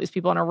see all these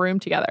people in a room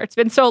together. It's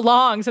been so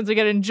long since we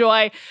get to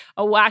enjoy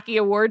a wacky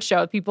award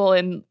show with people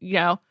in,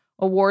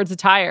 awards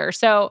attire.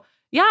 So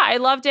yeah, I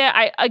loved it.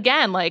 I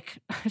sound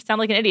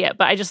like an idiot,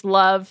 but I just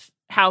love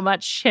how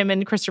much him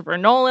and Christopher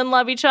Nolan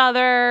love each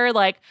other.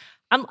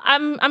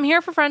 I'm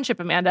here for friendship,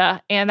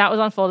 Amanda, and that was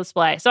on full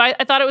display. So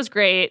I thought it was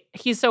great.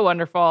 He's so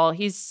wonderful.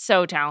 He's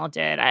so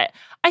talented.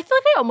 I feel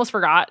like I almost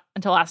forgot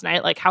until last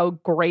night, how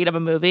great of a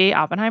movie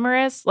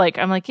Oppenheimer is.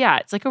 Yeah,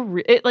 it's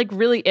it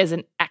really is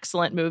an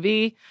excellent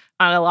movie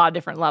on a lot of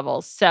different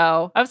levels.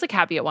 So I was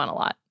happy it won a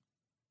lot.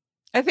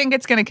 I think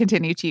it's going to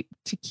continue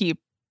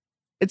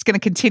it's going to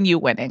continue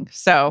winning.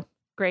 So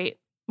great.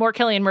 More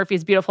Cillian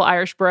Murphy's beautiful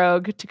Irish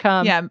brogue to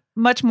come. Yeah,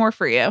 much more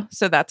for you.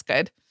 So that's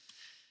good.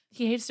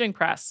 He hates doing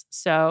press,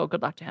 so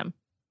good luck to him.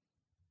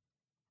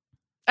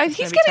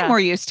 He's getting more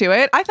used to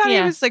it. I thought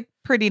he was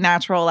pretty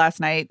natural last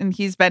night, and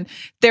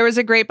there was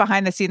a great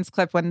behind the scenes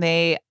clip when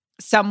I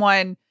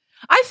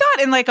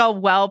thought in a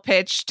well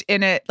pitched,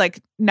 in a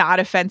not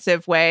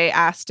offensive way,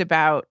 asked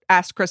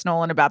Chris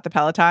Nolan about the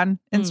Peloton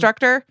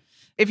instructor.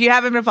 If you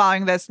haven't been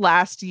following this,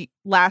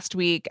 last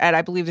week at,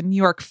 I believe, the New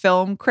York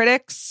Film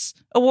Critics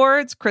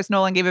Awards, Chris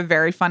Nolan gave a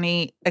very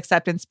funny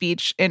acceptance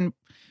speech in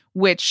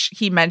which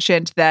he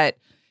mentioned that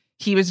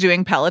he was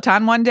doing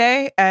Peloton one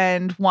day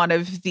and one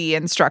of the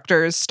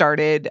instructors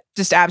started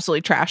just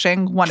absolutely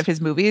trashing one of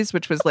his movies,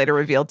 which was later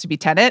revealed to be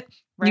Tenet.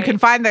 Right. You can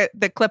find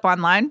the clip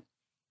online.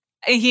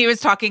 He was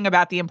talking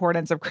about the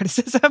importance of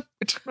criticism,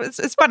 which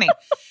is funny.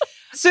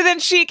 So then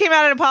she came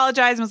out and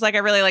apologized and was like, I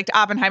really liked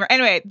Oppenheimer.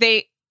 Anyway,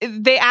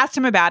 they asked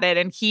him about it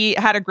and he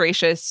had a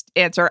gracious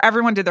answer.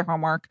 Everyone did their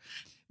homework.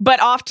 But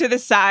off to the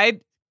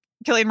side,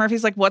 Cillian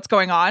Murphy's like, what's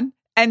going on?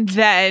 And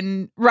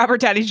then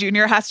Robert Downey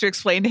Jr. has to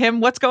explain to him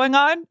what's going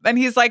on. And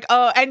he's like,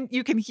 oh, and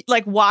you can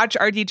like watch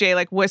RDJ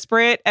like whisper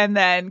it. And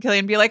then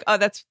Cillian be like, oh,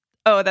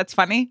 that's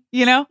funny,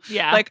 you know?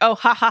 Yeah. Like, oh,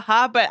 ha, ha,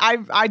 ha. But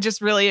I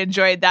just really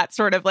enjoyed that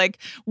sort of like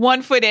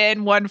 1 foot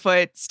in, 1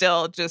 foot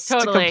still just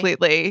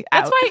completely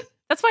out.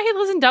 That's why he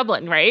lives in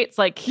Dublin, right? It's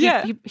like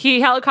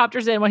he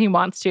helicopters in when he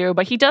wants to,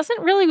 but he just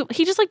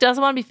like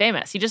doesn't want to be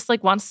famous. He just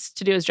like wants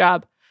to do his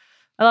job.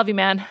 I love you,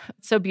 man.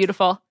 It's so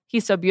beautiful.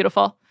 He's so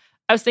beautiful.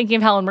 I was thinking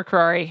of Helen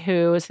McCrory,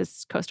 who was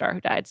his co-star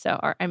who died. So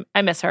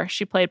I miss her.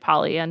 She played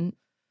Polly in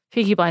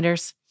Peaky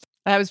Blinders.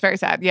 That was very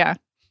sad. Yeah.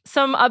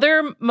 Some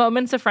other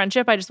moments of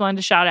friendship I just wanted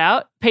to shout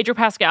out. Pedro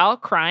Pascal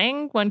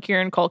crying when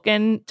Kieran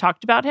Culkin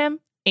talked about him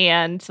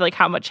and like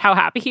how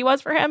happy he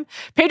was for him.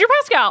 Pedro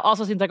Pascal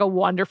also seems like a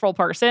wonderful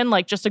person,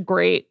 like just a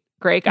great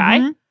guy.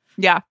 Mm-hmm.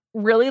 Yeah.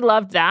 Really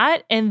loved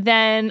that. And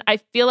then I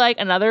feel like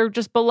another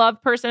just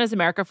beloved person is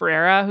America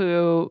Ferrera,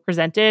 who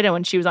presented. And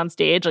when she was on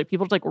stage, like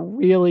people like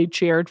really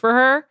cheered for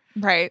her.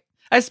 Right.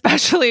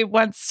 Especially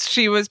once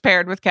she was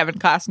paired with Kevin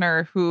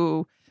Costner,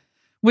 who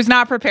was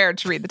not prepared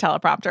to read the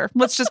teleprompter.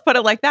 Let's just put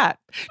it like that.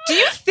 Do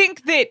you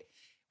think that,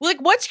 like,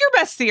 what's your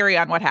best theory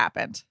on what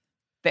happened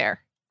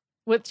there?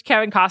 With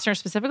Kevin Costner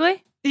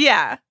specifically?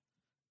 Yeah.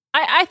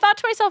 I thought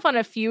to myself on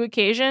a few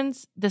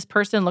occasions, this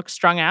person looked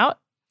strung out.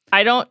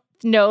 I don't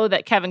know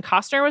that Kevin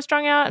Costner was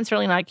strung out and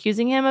certainly not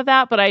accusing him of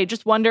that, but I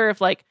just wonder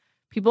if like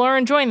people are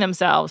enjoying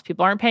themselves,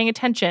 people aren't paying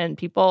attention,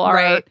 people are,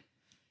 right.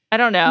 I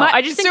don't know.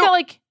 I just think that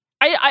like,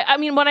 I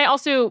mean, when I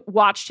also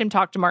watched him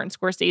talk to Martin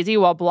Scorsese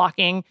while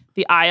blocking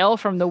the aisle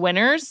from the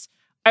winners,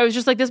 I was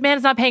just like, this man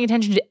is not paying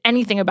attention to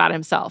anything about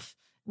himself.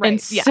 Right.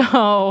 And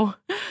so,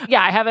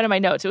 yeah, I have it in my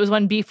notes. It was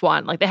when Beef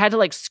won. Like, they had to,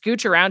 like,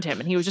 scooch around him,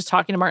 and he was just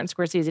talking to Martin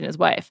Scorsese and his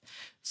wife.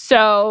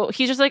 So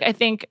he's just, like, I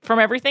think from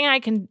everything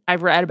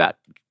I've read about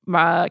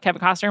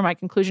Kevin Costner, my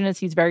conclusion is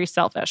he's very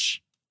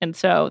selfish. And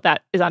so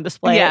that is on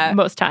display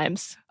most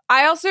times.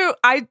 So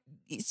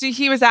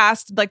he was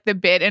asked, like, the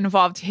bit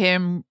involved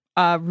him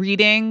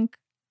reading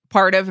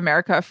part of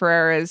America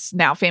Ferrera's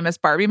now famous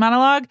Barbie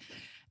monologue.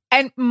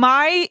 And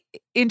my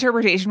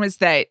interpretation was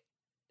that,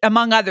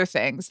 among other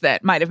things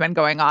that might have been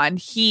going on,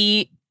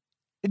 he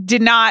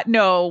did not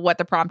know what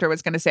the prompter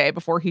was going to say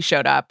before he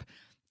showed up.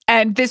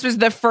 And this was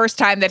the first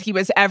time that he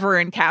was ever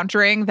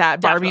encountering that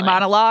Barbie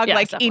monologue. Yes,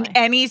 like definitely. In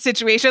any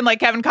situation,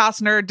 like Kevin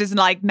Costner does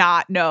like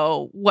not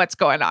know what's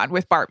going on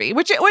with Barbie,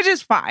 which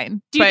is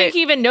fine. Do you think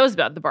he even knows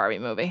about the Barbie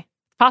movie?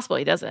 Possibly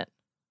he doesn't.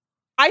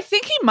 I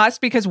think he must,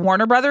 because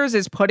Warner Brothers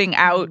is putting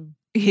out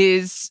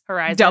his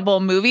Horizon.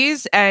 Double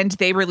movies, and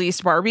they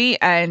released Barbie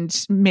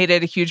and made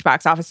it a huge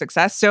box office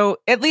success. So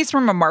at least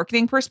from a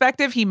marketing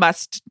perspective, he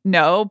must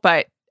know,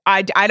 but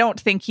I don't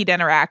think he'd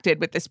interacted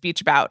with the speech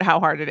about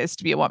how hard it is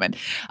to be a woman.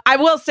 I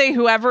will say,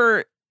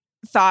 whoever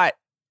thought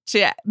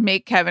to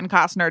make Kevin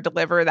Costner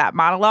deliver that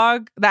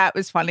monologue, that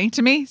was funny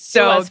to me.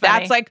 So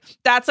that's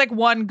like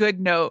one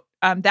good note.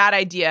 That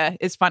idea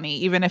is funny,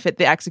 even if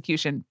the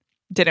execution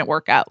didn't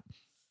work out.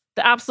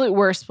 The absolute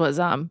worst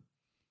was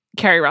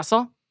Carrie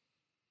Russell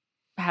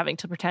having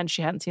to pretend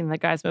she hadn't seen the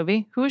guy's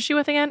movie. Who was she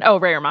with again? Oh,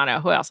 Ray Romano,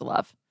 who I also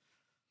love.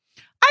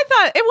 I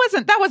thought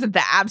that wasn't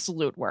the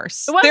absolute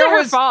worst. It wasn't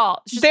her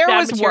fault. There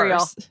was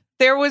worse.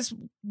 There was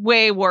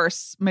way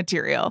worse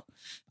material.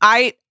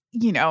 I,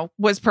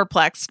 was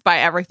perplexed by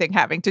everything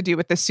having to do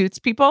with the Suits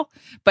people,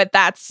 but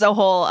that's a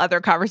whole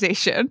other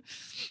conversation.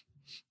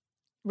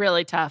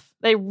 Really tough.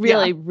 They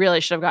really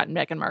should have gotten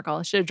Meghan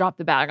Markle. Should have dropped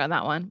the bag on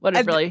that one. Would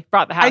have really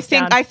brought the house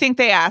down. I think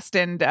they asked,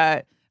 and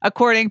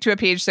according to a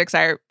Page Six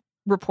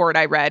report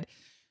I read,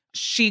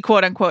 she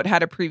quote unquote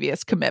had a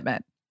previous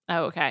commitment.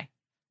 Oh, okay.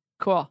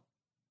 Cool.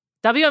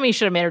 WME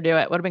should have made her do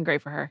it. Would have been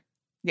great for her.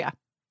 Yeah.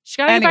 She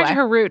got to get back to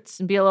her roots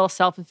and be a little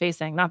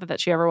self-effacing. Not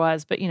that she ever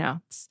was, but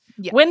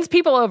wins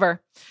people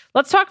over.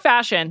 Let's talk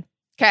fashion.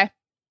 Okay.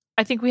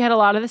 I think we had a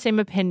lot of the same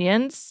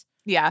opinions.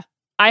 Yeah.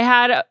 I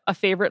had a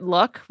favorite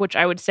look, which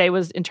I would say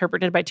was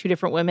interpreted by two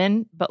different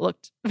women, but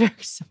looked very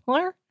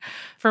similar.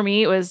 For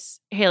me, it was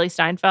Haley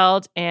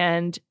Steinfeld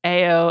and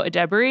Ayo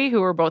Edebiri, who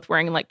were both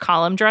wearing like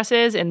column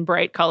dresses in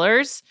bright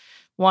colors.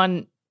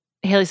 One,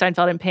 Haley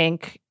Steinfeld in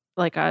pink,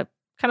 like a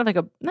kind of like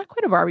a, not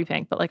quite a Barbie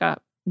pink, but like a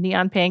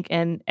neon pink,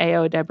 and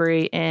Ayo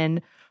Edebiri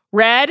in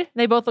red.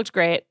 They both looked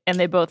great, and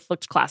they both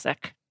looked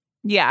classic.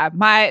 Yeah,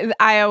 my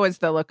Ayo was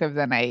the look of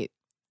the night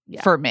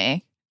for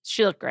me.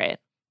 She looked great.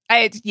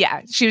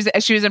 She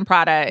was in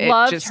Prada.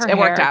 Loved her hair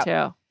worked out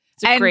too.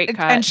 It's a great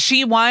cut. And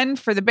she won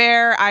for the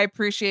Bear. I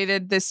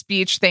appreciated the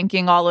speech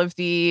thanking all of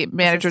the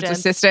manager's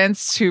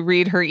assistants who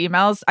read her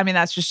emails. I mean,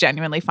 that's just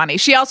genuinely funny.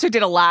 She also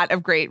did a lot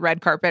of great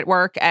red carpet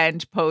work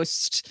and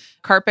post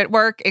carpet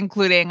work,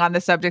 including on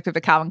the subject of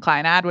the Calvin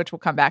Klein ad, which we'll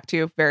come back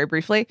to very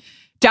briefly.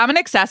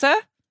 Dominic Sessa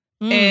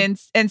in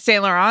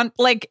Saint Laurent.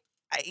 Like,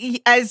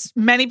 as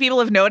many people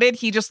have noted,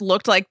 he just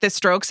looked like the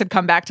Strokes had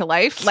come back to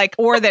life, like,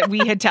 or that we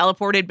had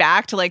teleported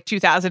back to like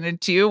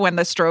 2002 when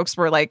the Strokes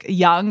were like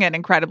young and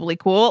incredibly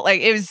cool.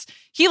 Like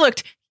he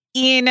looked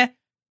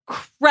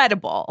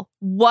incredible.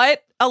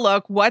 What a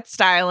look, what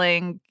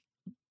styling.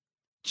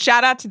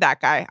 Shout out to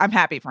that guy. I'm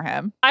happy for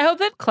him. I hope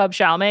that Club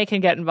Chalamet can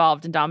get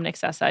involved in Dominic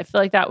Sessa. I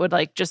feel like that would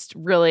like just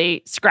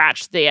really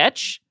scratch the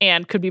itch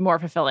and could be more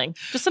fulfilling.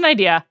 Just an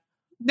idea.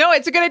 No,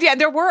 it's a good idea.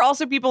 There were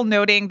also people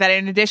noting that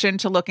in addition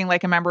to looking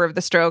like a member of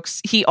the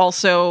Strokes, he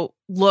also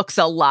looks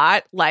a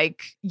lot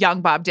like young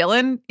Bob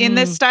Dylan in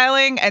this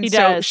styling. And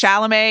so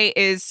Chalamet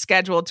is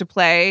scheduled to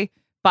play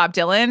Bob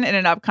Dylan in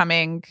an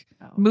upcoming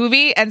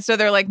movie. And so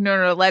they're like,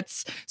 no,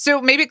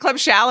 so maybe Club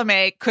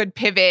Chalamet could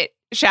pivot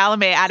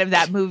Chalamet out of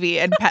that movie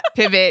and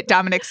pivot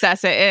Dominic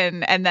Sessa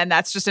in. And then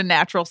that's just a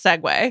natural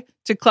segue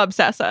to Club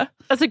Sessa.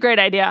 That's a great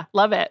idea.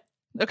 Love it.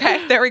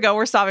 Okay, there we go.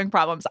 We're solving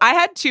problems. I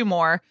had two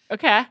more.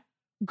 Okay.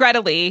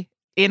 Greta Lee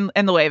in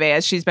Loewe,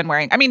 as she's been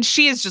wearing. I mean,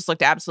 she has just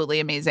looked absolutely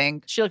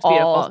amazing. She looks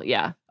beautiful.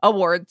 Yeah.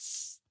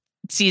 Awards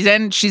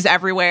season. She's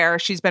everywhere.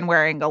 She's been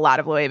wearing a lot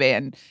of Loewe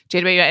and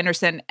JW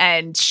Anderson.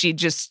 And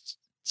she's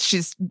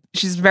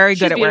very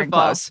good at wearing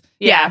clothes.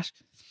 Yeah.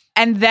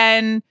 And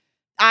then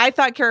I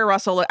thought Kerry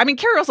Russell,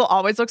 Kerry Russell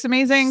always looks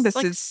amazing. This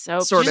is so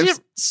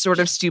sort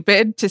of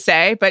stupid to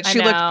say, but she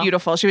looked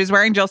beautiful. She was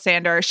wearing Jill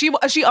Sander.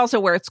 She also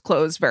wears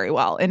clothes very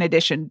well, in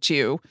addition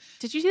to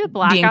Did you see the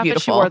black outfit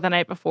beautiful. She wore the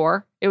night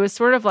before? It was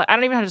sort of like, I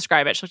don't even know how to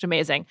describe it. She looked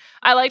amazing.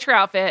 I liked her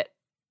outfit.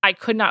 I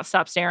could not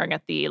stop staring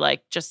at the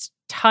like just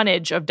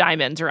tonnage of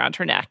diamonds around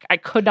her neck. I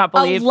could not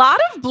believe a lot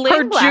of bling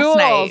her last jewels.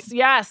 night.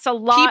 Yes, a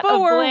lot People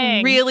of were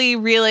bling. really,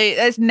 really,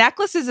 as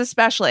necklaces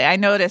especially. I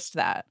noticed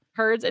that.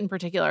 Hers in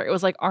particular. It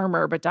was like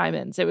armor, but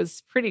diamonds. It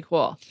was pretty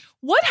cool.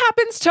 What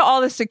happens to all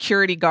the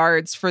security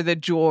guards for the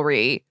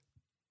jewelry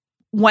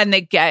when they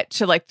get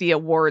to like the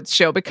awards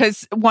show?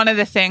 Because one of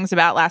the things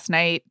about last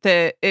night,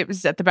 it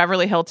was at the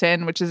Beverly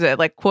Hilton, which is a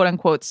like quote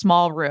unquote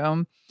small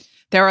room.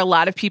 There were a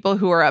lot of people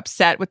who were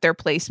upset with their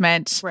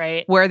placement,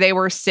 right, where they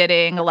were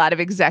sitting. A lot of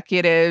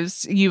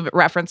executives, you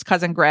referenced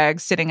Cousin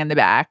Greg, sitting in the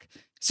back.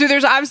 So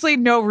there's obviously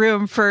no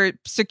room for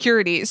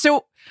security.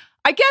 So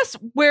I guess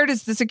where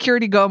does the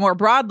security go more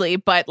broadly?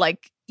 But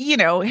like, you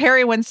know,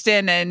 Harry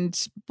Winston and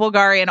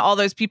Bulgari and all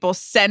those people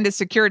send a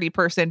security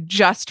person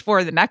just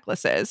for the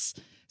necklaces.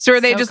 So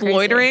are they just crazy.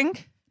 loitering?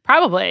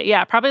 Probably.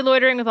 Yeah. Probably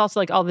loitering with also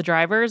like all the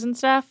drivers and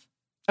stuff.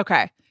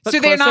 Okay. But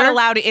so they're not closer?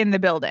 allowed in the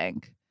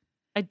building.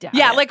 I doubt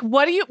Yeah. it. Like,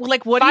 what do you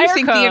think Fire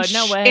the code,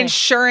 no way.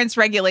 insurance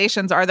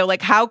regulations are though?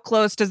 Like, how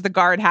close does the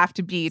guard have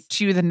to be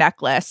to the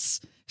necklace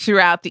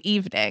throughout the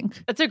evening?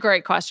 That's a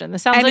great question.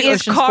 This sounds And like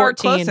is Ocean's car 14.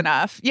 close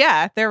enough?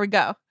 Yeah, there we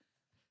go.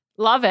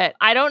 Love it.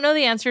 I don't know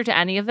the answer to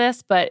any of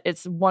this, but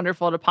it's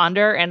wonderful to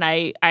ponder. And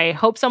I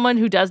hope someone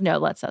who does know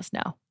lets us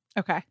know.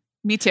 Okay.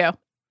 Me too.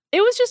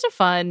 It was just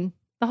the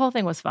whole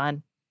thing was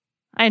fun.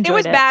 I enjoyed it.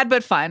 It was bad,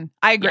 but fun.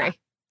 I agree.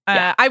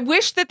 Yeah. I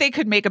wish that they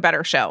could make a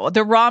better show.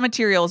 The raw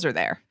materials are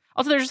there.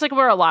 Also, there just like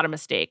were a lot of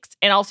mistakes.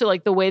 And also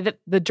like the way that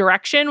the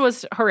direction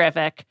was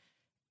horrific.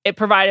 It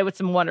provided with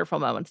some wonderful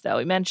moments though.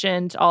 We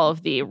mentioned all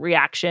of the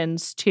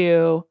reactions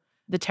to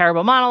the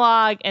terrible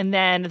monologue. And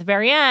then at the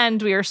very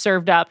end, we were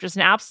served up just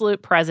an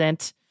absolute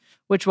present,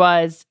 which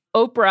was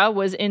Oprah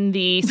was in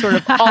the sort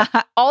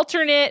of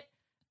alternate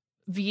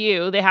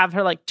view. They have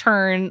her like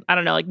turn, I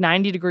don't know, like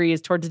 90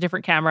 degrees towards a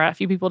different camera. A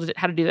few people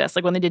had to do this.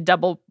 Like when they did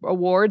double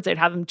awards, they'd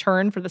have them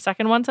turn for the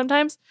second one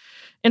sometimes.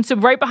 And so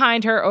right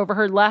behind her, over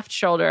her left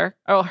shoulder,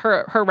 or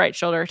her right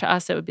shoulder, to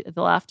us it would be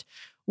the left,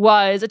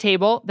 was a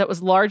table that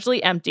was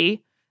largely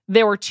empty.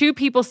 There were two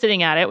people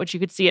sitting at it, which you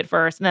could see at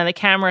first, and then the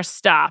camera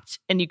stopped,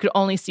 and you could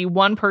only see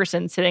one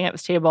person sitting at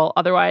this table,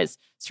 otherwise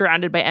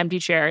surrounded by empty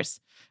chairs.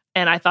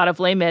 And I thought of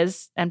Les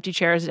Mis, empty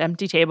chairs,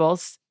 empty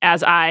tables,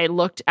 as I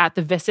looked at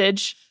the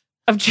visage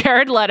of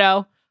Jared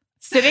Leto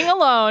sitting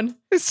alone,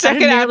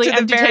 second out to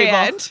the very table.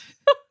 end.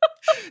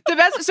 The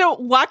best. So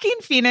Joaquin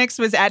Phoenix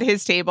was at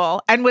his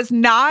table and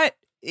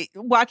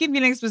Joaquin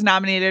Phoenix was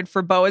nominated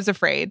for Beau is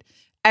Afraid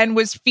and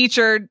was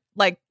featured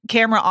like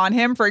camera on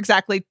him for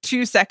exactly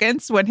 2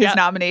 seconds when his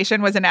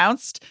nomination was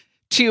announced,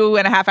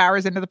 2.5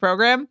 hours into the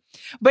program.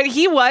 But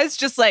he was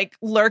just like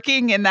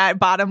lurking in that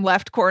bottom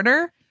left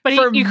corner. But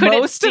for you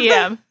couldn't most see of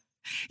him.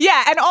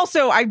 Yeah, and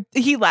also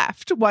he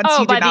left once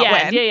he did not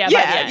win.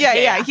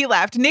 Yeah. He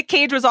left. Nick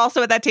Cage was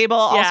also at that table,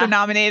 also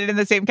nominated in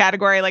the same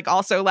category, like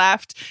also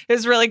left. It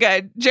was really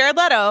good. Jared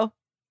Leto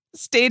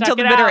stayed till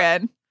the bitter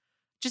end.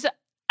 Just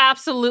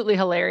absolutely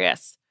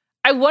hilarious.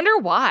 I wonder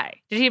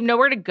why. Did he have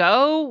nowhere to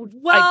go?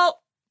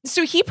 Well,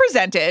 so he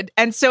presented,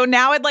 and so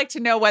now I'd like to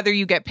know whether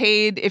you get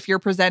paid if you're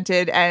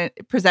presenting, and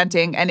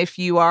if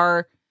you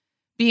are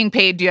being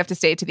paid, do you have to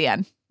stay to the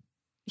end?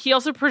 He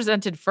also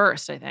presented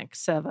first, I think.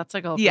 So that's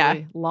like a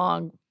really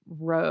long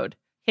road.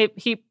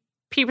 He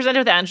presented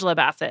with Angela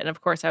Bassett. And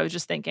of course, I was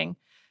just thinking,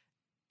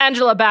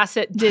 Angela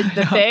Bassett did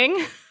the thing.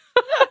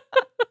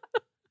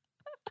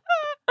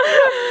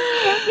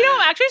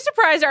 I'm actually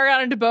surprised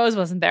Ariana DeBose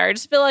wasn't there. I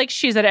just feel like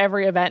she's at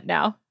every event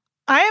now.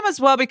 I am as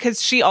well,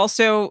 because she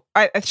also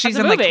she's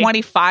in like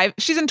 25.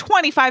 She's in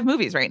 25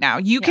 movies right now.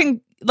 You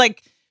can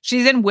like,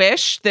 she's in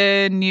Wish,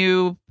 the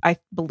new, I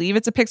believe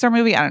it's a Pixar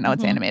movie. I don't know.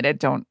 It's animated.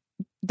 Don't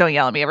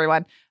yell at me,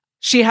 everyone.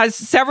 She has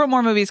several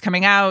more movies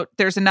coming out.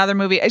 There's another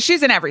movie.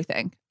 She's in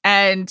everything.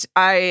 And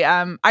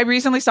I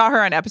recently saw her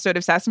on an episode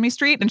of Sesame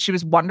Street, and she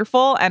was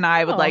wonderful. And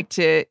I would like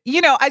to,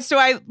 so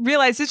I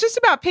realized it's just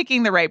about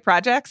picking the right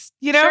projects.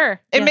 Sure.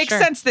 It makes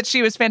sense that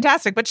she was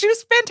fantastic, but she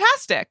was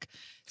fantastic.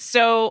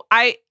 So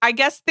I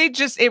guess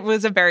it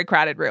was a very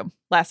crowded room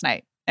last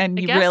night, and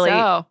you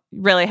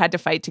really had to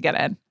fight to get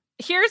in.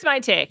 Here's my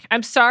take.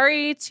 I'm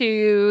sorry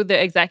to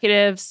the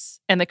executives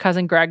and the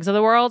Cousin Gregs of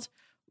the world,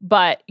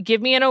 but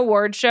give me an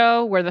award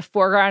show where the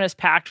foreground is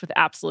packed with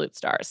absolute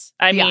stars.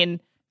 I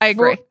mean, I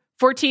agree.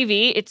 For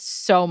TV, it's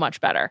so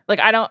much better. Like,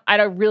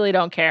 I really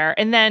don't care.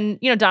 And then,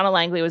 Donna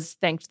Langley was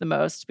thanked the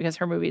most because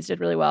her movies did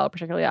really well,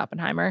 particularly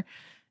Oppenheimer.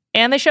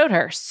 And they showed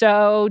her.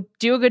 So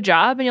do a good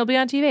job and you'll be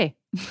on TV.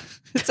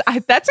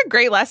 That's a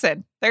great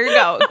lesson. There you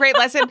go. A great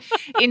lesson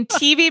in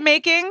TV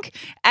making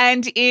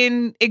and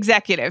in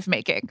executive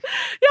making.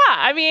 Yeah.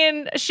 I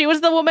mean, she was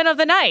the woman of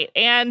the night.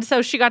 And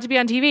so she got to be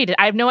on TV.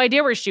 I have no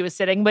idea where she was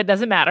sitting, but it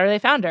doesn't matter. They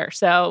found her.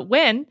 So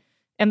win.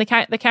 And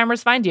the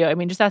cameras find you. I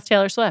mean, just ask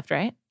Taylor Swift,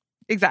 right?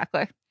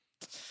 Exactly.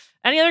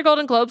 Any other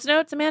Golden Globes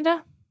notes,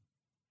 Amanda?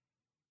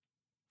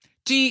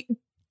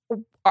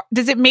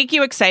 Does it make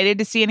you excited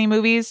to see any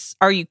movies?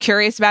 Are you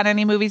curious about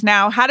any movies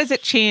now? How does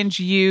it change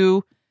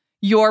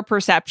your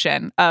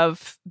perception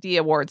of the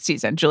awards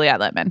season, Juliet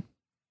Litman?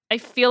 I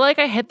feel like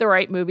I hit the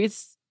right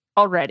movies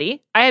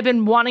already. I have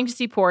been wanting to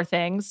see Poor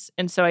Things,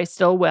 and so I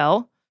still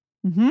will.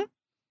 Mm-hmm.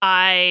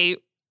 I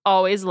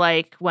always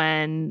like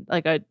when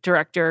like a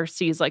director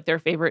sees like their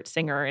favorite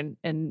singer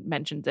and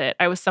mentions it.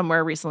 I was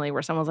somewhere recently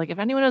where someone was like, if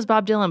anyone knows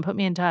Bob Dylan, put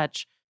me in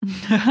touch.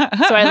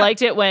 So I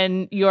liked it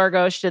when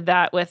Yorgos did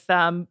that with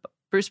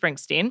Bruce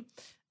Springsteen.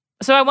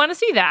 So I want to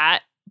see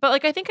that. But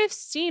like, I think I've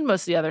seen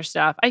most of the other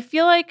stuff. I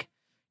feel like,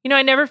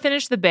 I never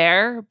finished The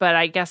Bear, but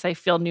I guess I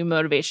feel new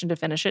motivation to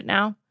finish it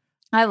now.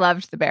 I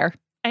loved The Bear.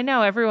 I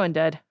know, everyone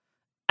did.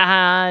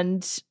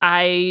 And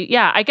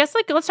I guess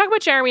like, let's talk about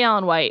Jeremy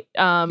Allen White.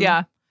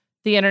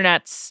 The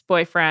internet's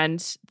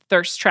boyfriend,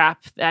 thirst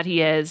trap that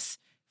he is.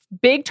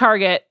 Big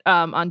target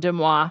on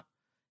Demois.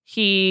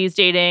 He's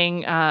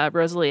dating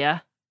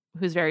Rosalia,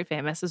 who's very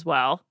famous as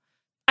well.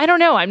 I don't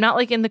know. I'm not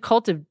like in the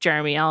cult of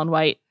Jeremy Allen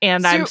White,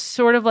 and I'm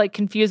sort of like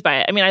confused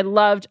by it. I mean, I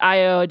loved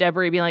Io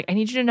Debris being like, I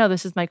need you to know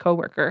this is my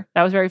coworker.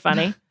 That was very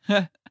funny.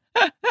 But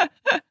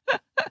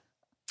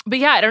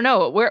yeah, I don't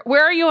know.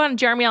 Where are you on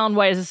Jeremy Allen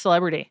White as a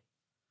celebrity?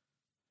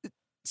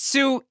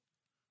 So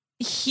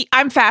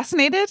I'm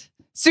fascinated.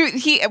 So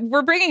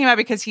we're bringing him up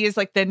because he is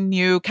like the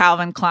new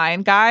Calvin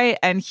Klein guy,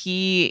 and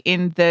he,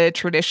 in the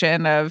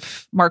tradition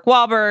of Mark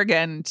Wahlberg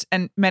and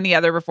many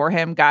other before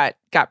him, got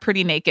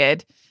pretty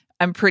naked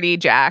and pretty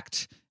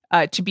jacked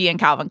to be in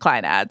Calvin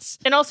Klein ads.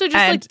 And also just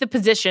like the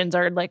positions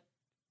are like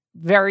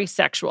very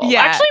sexual.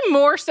 Yeah. Actually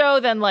more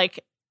so than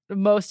like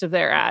most of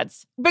their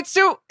ads. But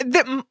so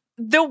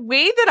the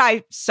way that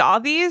I saw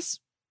these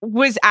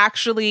was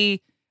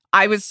actually,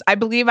 I'll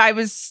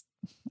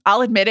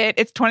admit it,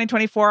 it's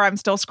 2024. I'm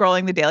still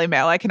scrolling the Daily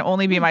Mail. I can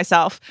only be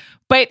myself.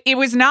 But it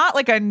was not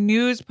like a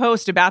news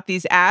post about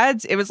these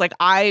ads. It was like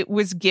I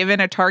was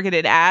given a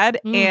targeted ad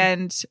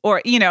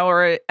or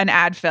an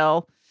ad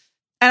fill.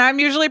 And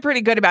I'm usually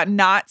pretty good about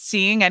not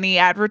seeing any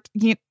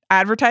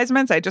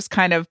advertisements. I just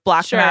kind of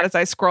block them out as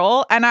I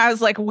scroll. And I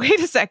was like, wait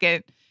a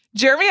second.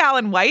 Jeremy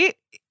Allen White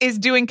is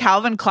doing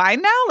Calvin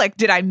Klein now? Like,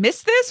 did I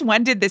miss this?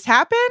 When did this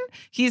happen?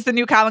 He's the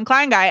new Calvin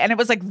Klein guy. And it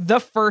was like the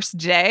first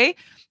day.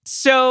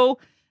 So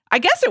I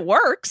guess it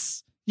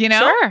works,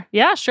 Sure.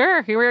 Yeah,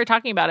 sure. Here we were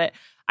talking about it.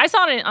 I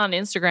saw it on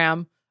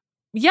Instagram.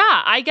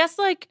 Yeah, I guess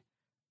like,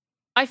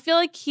 I feel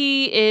like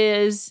he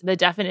is the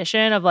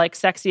definition of like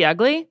sexy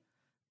ugly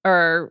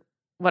or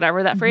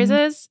whatever that phrase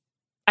is.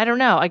 I don't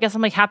know. I guess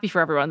I'm like happy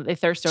for everyone that they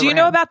thirst over Do you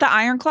know him. about the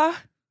Iron Claw?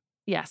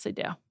 Yes, I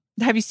do.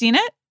 Have you seen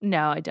it?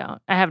 No, I don't.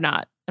 I have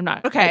not. I'm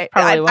not. Okay.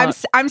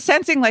 I'm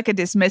sensing like a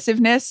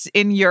dismissiveness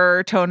in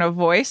your tone of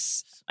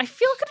voice. I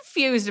feel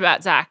confused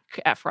about Zac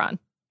Efron.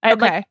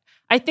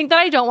 I think that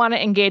I don't want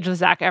to engage with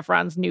Zac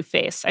Efron's new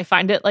face. I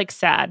find it like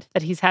sad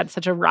that he's had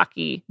such a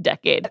rocky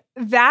decade.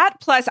 That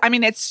plus, I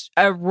mean, it's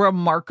a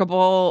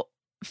remarkable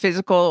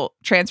physical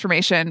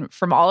transformation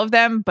from all of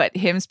them, but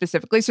him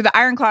specifically. So The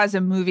Iron Claw is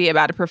a movie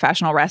about a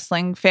professional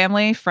wrestling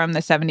family from the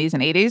 70s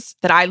and 80s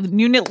that I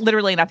knew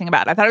literally nothing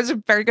about. I thought it was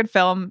a very good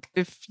film.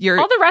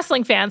 All the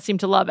wrestling fans seem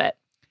to love it.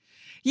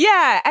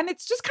 Yeah, and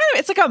it's just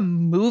it's like a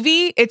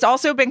movie. It's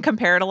also been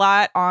compared a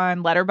lot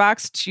on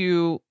Letterboxd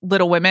to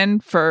Little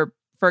Women for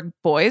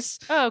boys.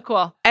 Oh,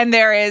 cool. And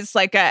there is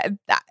like I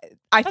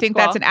think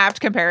that's an apt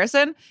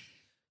comparison.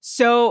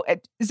 So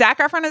Zac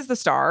Efron is the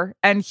star,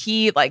 and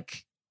he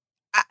like,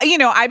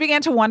 I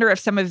began to wonder if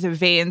some of the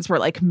veins were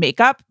like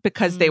makeup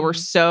because they were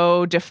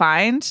so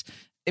defined.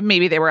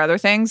 Maybe they were other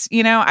things,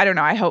 I don't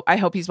know. I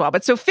hope he's well.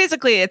 But so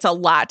physically, it's a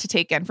lot to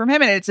take in from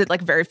him. And it's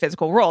like very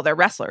physical role. They're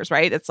wrestlers,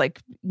 right? It's like,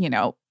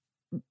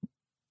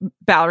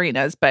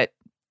 ballerinas, but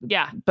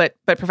Yeah. but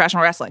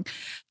professional wrestling.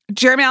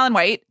 Jeremy Allen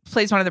White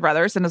plays one of the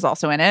brothers and is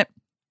also in it.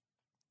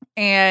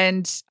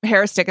 And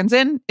Harris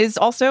Dickinson is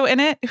also in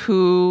it,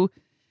 who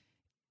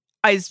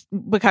is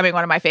becoming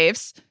one of my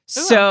faves.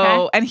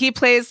 okay. And he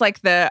plays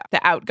like the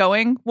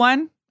outgoing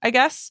one, I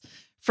guess,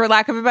 for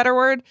lack of a better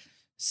word.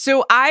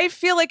 So I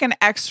feel like an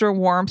extra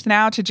warmth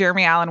now to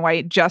Jeremy Allen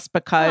White just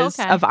because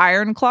of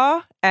Iron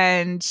Claw,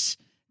 and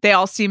they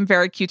all seem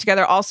very cute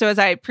together. Also, as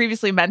I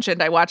previously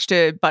mentioned, I watched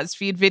a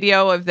BuzzFeed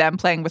video of them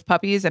playing with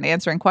puppies and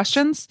answering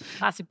questions.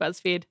 Classic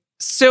BuzzFeed.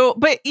 So,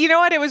 but you know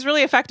what? It was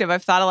really effective.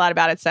 I've thought a lot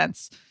about it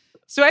since.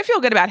 So I feel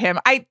good about him.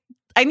 I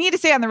need to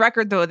say on the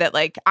record though that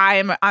like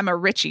I'm a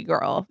Richie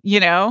girl, you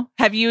know?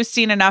 Have you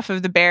seen enough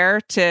of The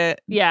Bear to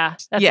Yeah.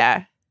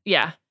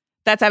 Yeah.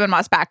 That's Evan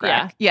Moss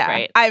Backrack. Yeah.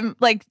 Right. I'm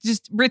like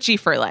just Richie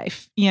for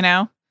life, you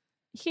know?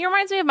 He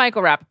reminds me of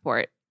Michael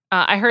Rappaport.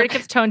 I heard it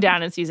gets toned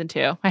down in season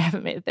 2. I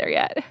haven't made it there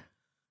yet.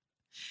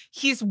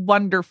 He's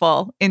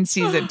wonderful in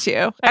season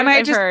 2. And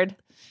I've heard.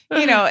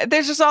 You know,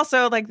 there's just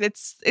also like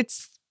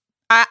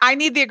I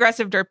need the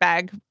aggressive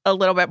dirtbag a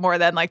little bit more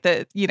than like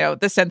the, you know,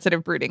 the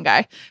sensitive brooding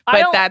guy.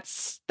 But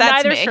that's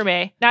neither's me. for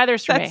me.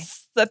 Neither's for me.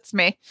 That's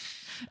me.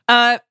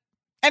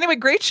 Anyway,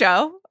 great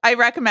show. I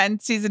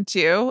recommend season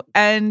 2.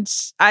 And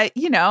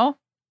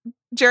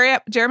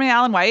Jeremy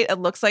Allen White, it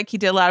looks like he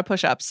did a lot of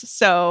push-ups.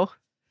 So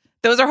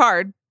those are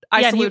hard.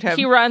 I salute him.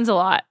 He runs a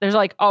lot. There's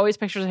like always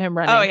pictures of him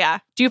running. Oh yeah.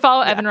 Do you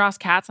follow Evan Ross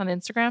Katz on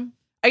Instagram?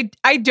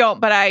 I don't,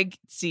 but I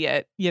see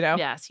it, you know?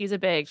 Yes,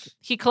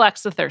 he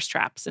collects the thirst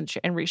traps and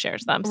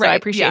reshares them. So Right, I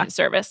appreciate his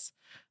service.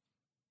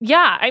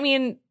 Yeah, I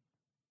mean,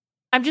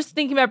 I'm just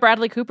thinking about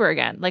Bradley Cooper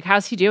again. Like,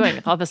 how's he doing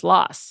with all this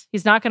loss?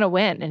 He's not going to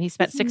win, and he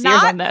spent 6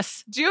 years on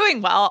this.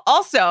 Doing well.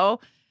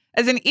 Also,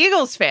 as an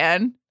Eagles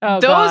fan,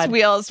 those God.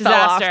 wheels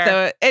Disaster.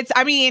 fell off.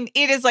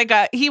 It is like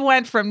he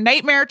went from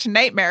nightmare to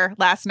nightmare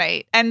last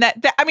night. And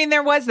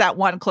there was that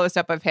one close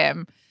up of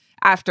him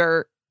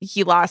after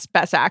he lost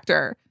Best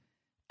Actor.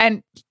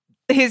 And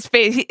his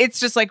face, it's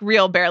just like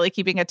real barely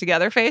keeping it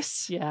together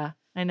face. Yeah,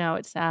 I know.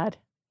 It's sad.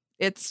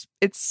 It's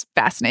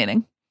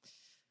fascinating.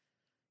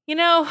 You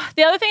know,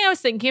 the other thing I was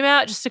thinking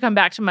about, just to come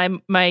back to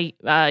my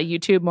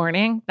YouTube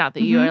morning, not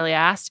that you really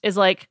asked, is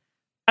like,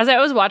 as I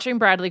was watching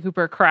Bradley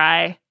Cooper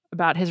cry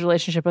about his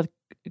relationship with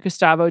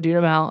Gustavo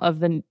Dudamel of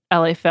the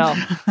LA Phil.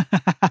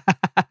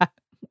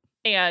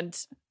 And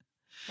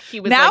he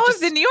was now like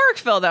of the New York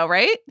Phil, though,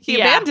 right? He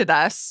abandoned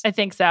us. I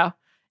think so.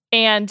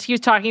 And he was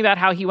talking about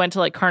how he went to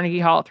like Carnegie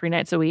Hall 3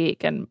 nights a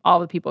week and all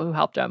the people who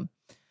helped him.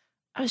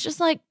 I was just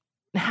like,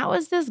 how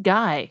is this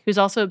guy who's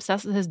also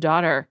obsessed with his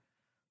daughter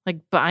like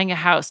buying a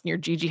house near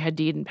Gigi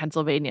Hadid in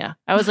Pennsylvania?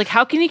 I was like,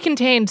 how can he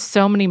contain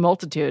so many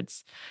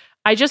multitudes?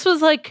 I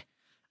was like,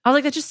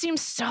 that just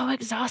seems so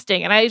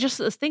exhausting. And I just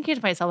was thinking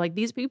to myself, like,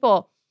 these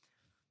people,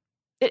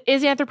 it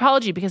is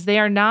anthropology because they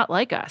are not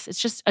like us.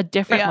 It's just a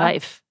different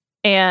life.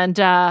 And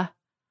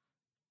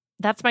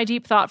that's my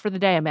deep thought for the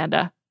day,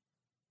 Amanda.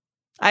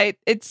 I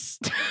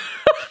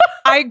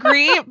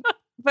agree,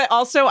 but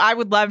also I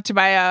would love to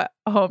buy a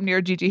home near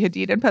Gigi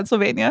Hadid in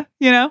Pennsylvania,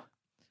 you know?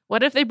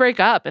 What if they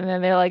break up and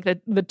then they're like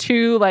the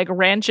 2 like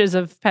ranches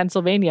of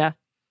Pennsylvania?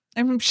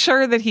 I'm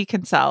sure that he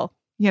can sell,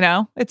 you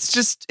know? It's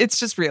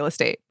just real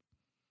estate.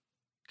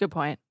 Good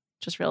point.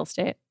 Just real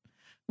estate.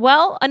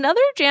 Well,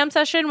 another jam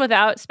session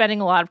without spending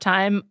a lot of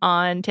time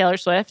on Taylor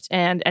Swift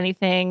and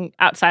anything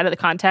outside of the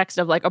context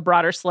of like a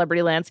broader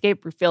celebrity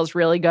landscape feels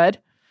really good.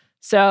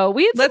 So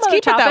we had let's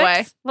keep topics, it that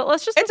way.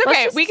 But it's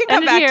okay. We can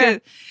come back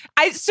to.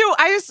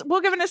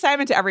 We'll give an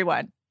assignment to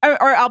everyone,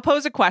 or I'll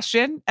pose a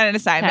question and an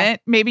assignment.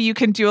 Okay. Maybe you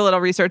can do a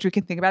little research. We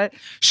can think about it.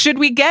 Should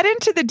we get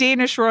into the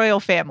Danish royal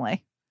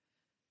family?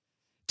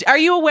 Are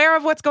you aware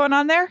of what's going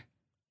on there?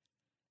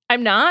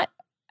 I'm not.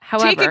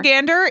 However, take a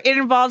gander. It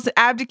involves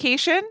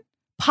abdication,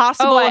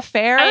 possible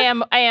affair. I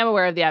am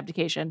aware of the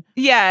abdication.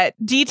 Yeah,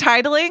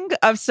 detitling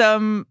of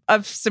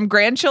some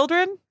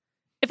grandchildren.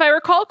 If I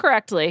recall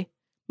correctly,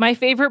 my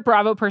favorite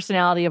Bravo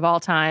personality of all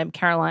time,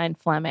 Caroline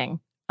Fleming,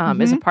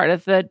 is a part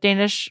of the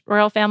Danish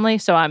royal family.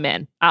 So I'm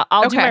in.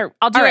 I'll do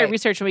my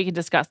research and we can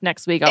discuss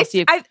next week. I'll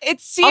see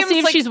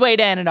if she's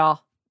weighed in at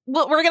all.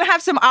 Well, we're gonna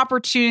have some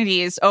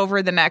opportunities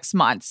over the next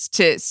months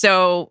to.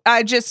 So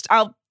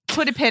I'll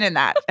put a pin in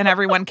that, and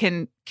everyone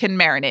can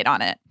marinate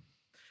on it.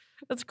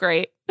 That's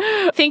great.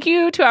 Thank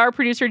you to our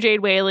producer,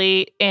 Jade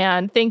Whaley,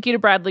 and thank you to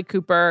Bradley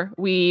Cooper.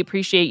 We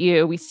appreciate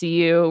you. We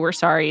see you. We're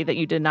sorry that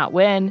you did not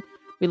win.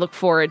 We look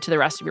forward to the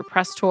rest of your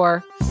press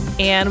tour,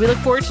 and we look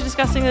forward to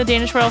discussing the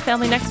Danish royal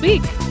family next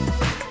week.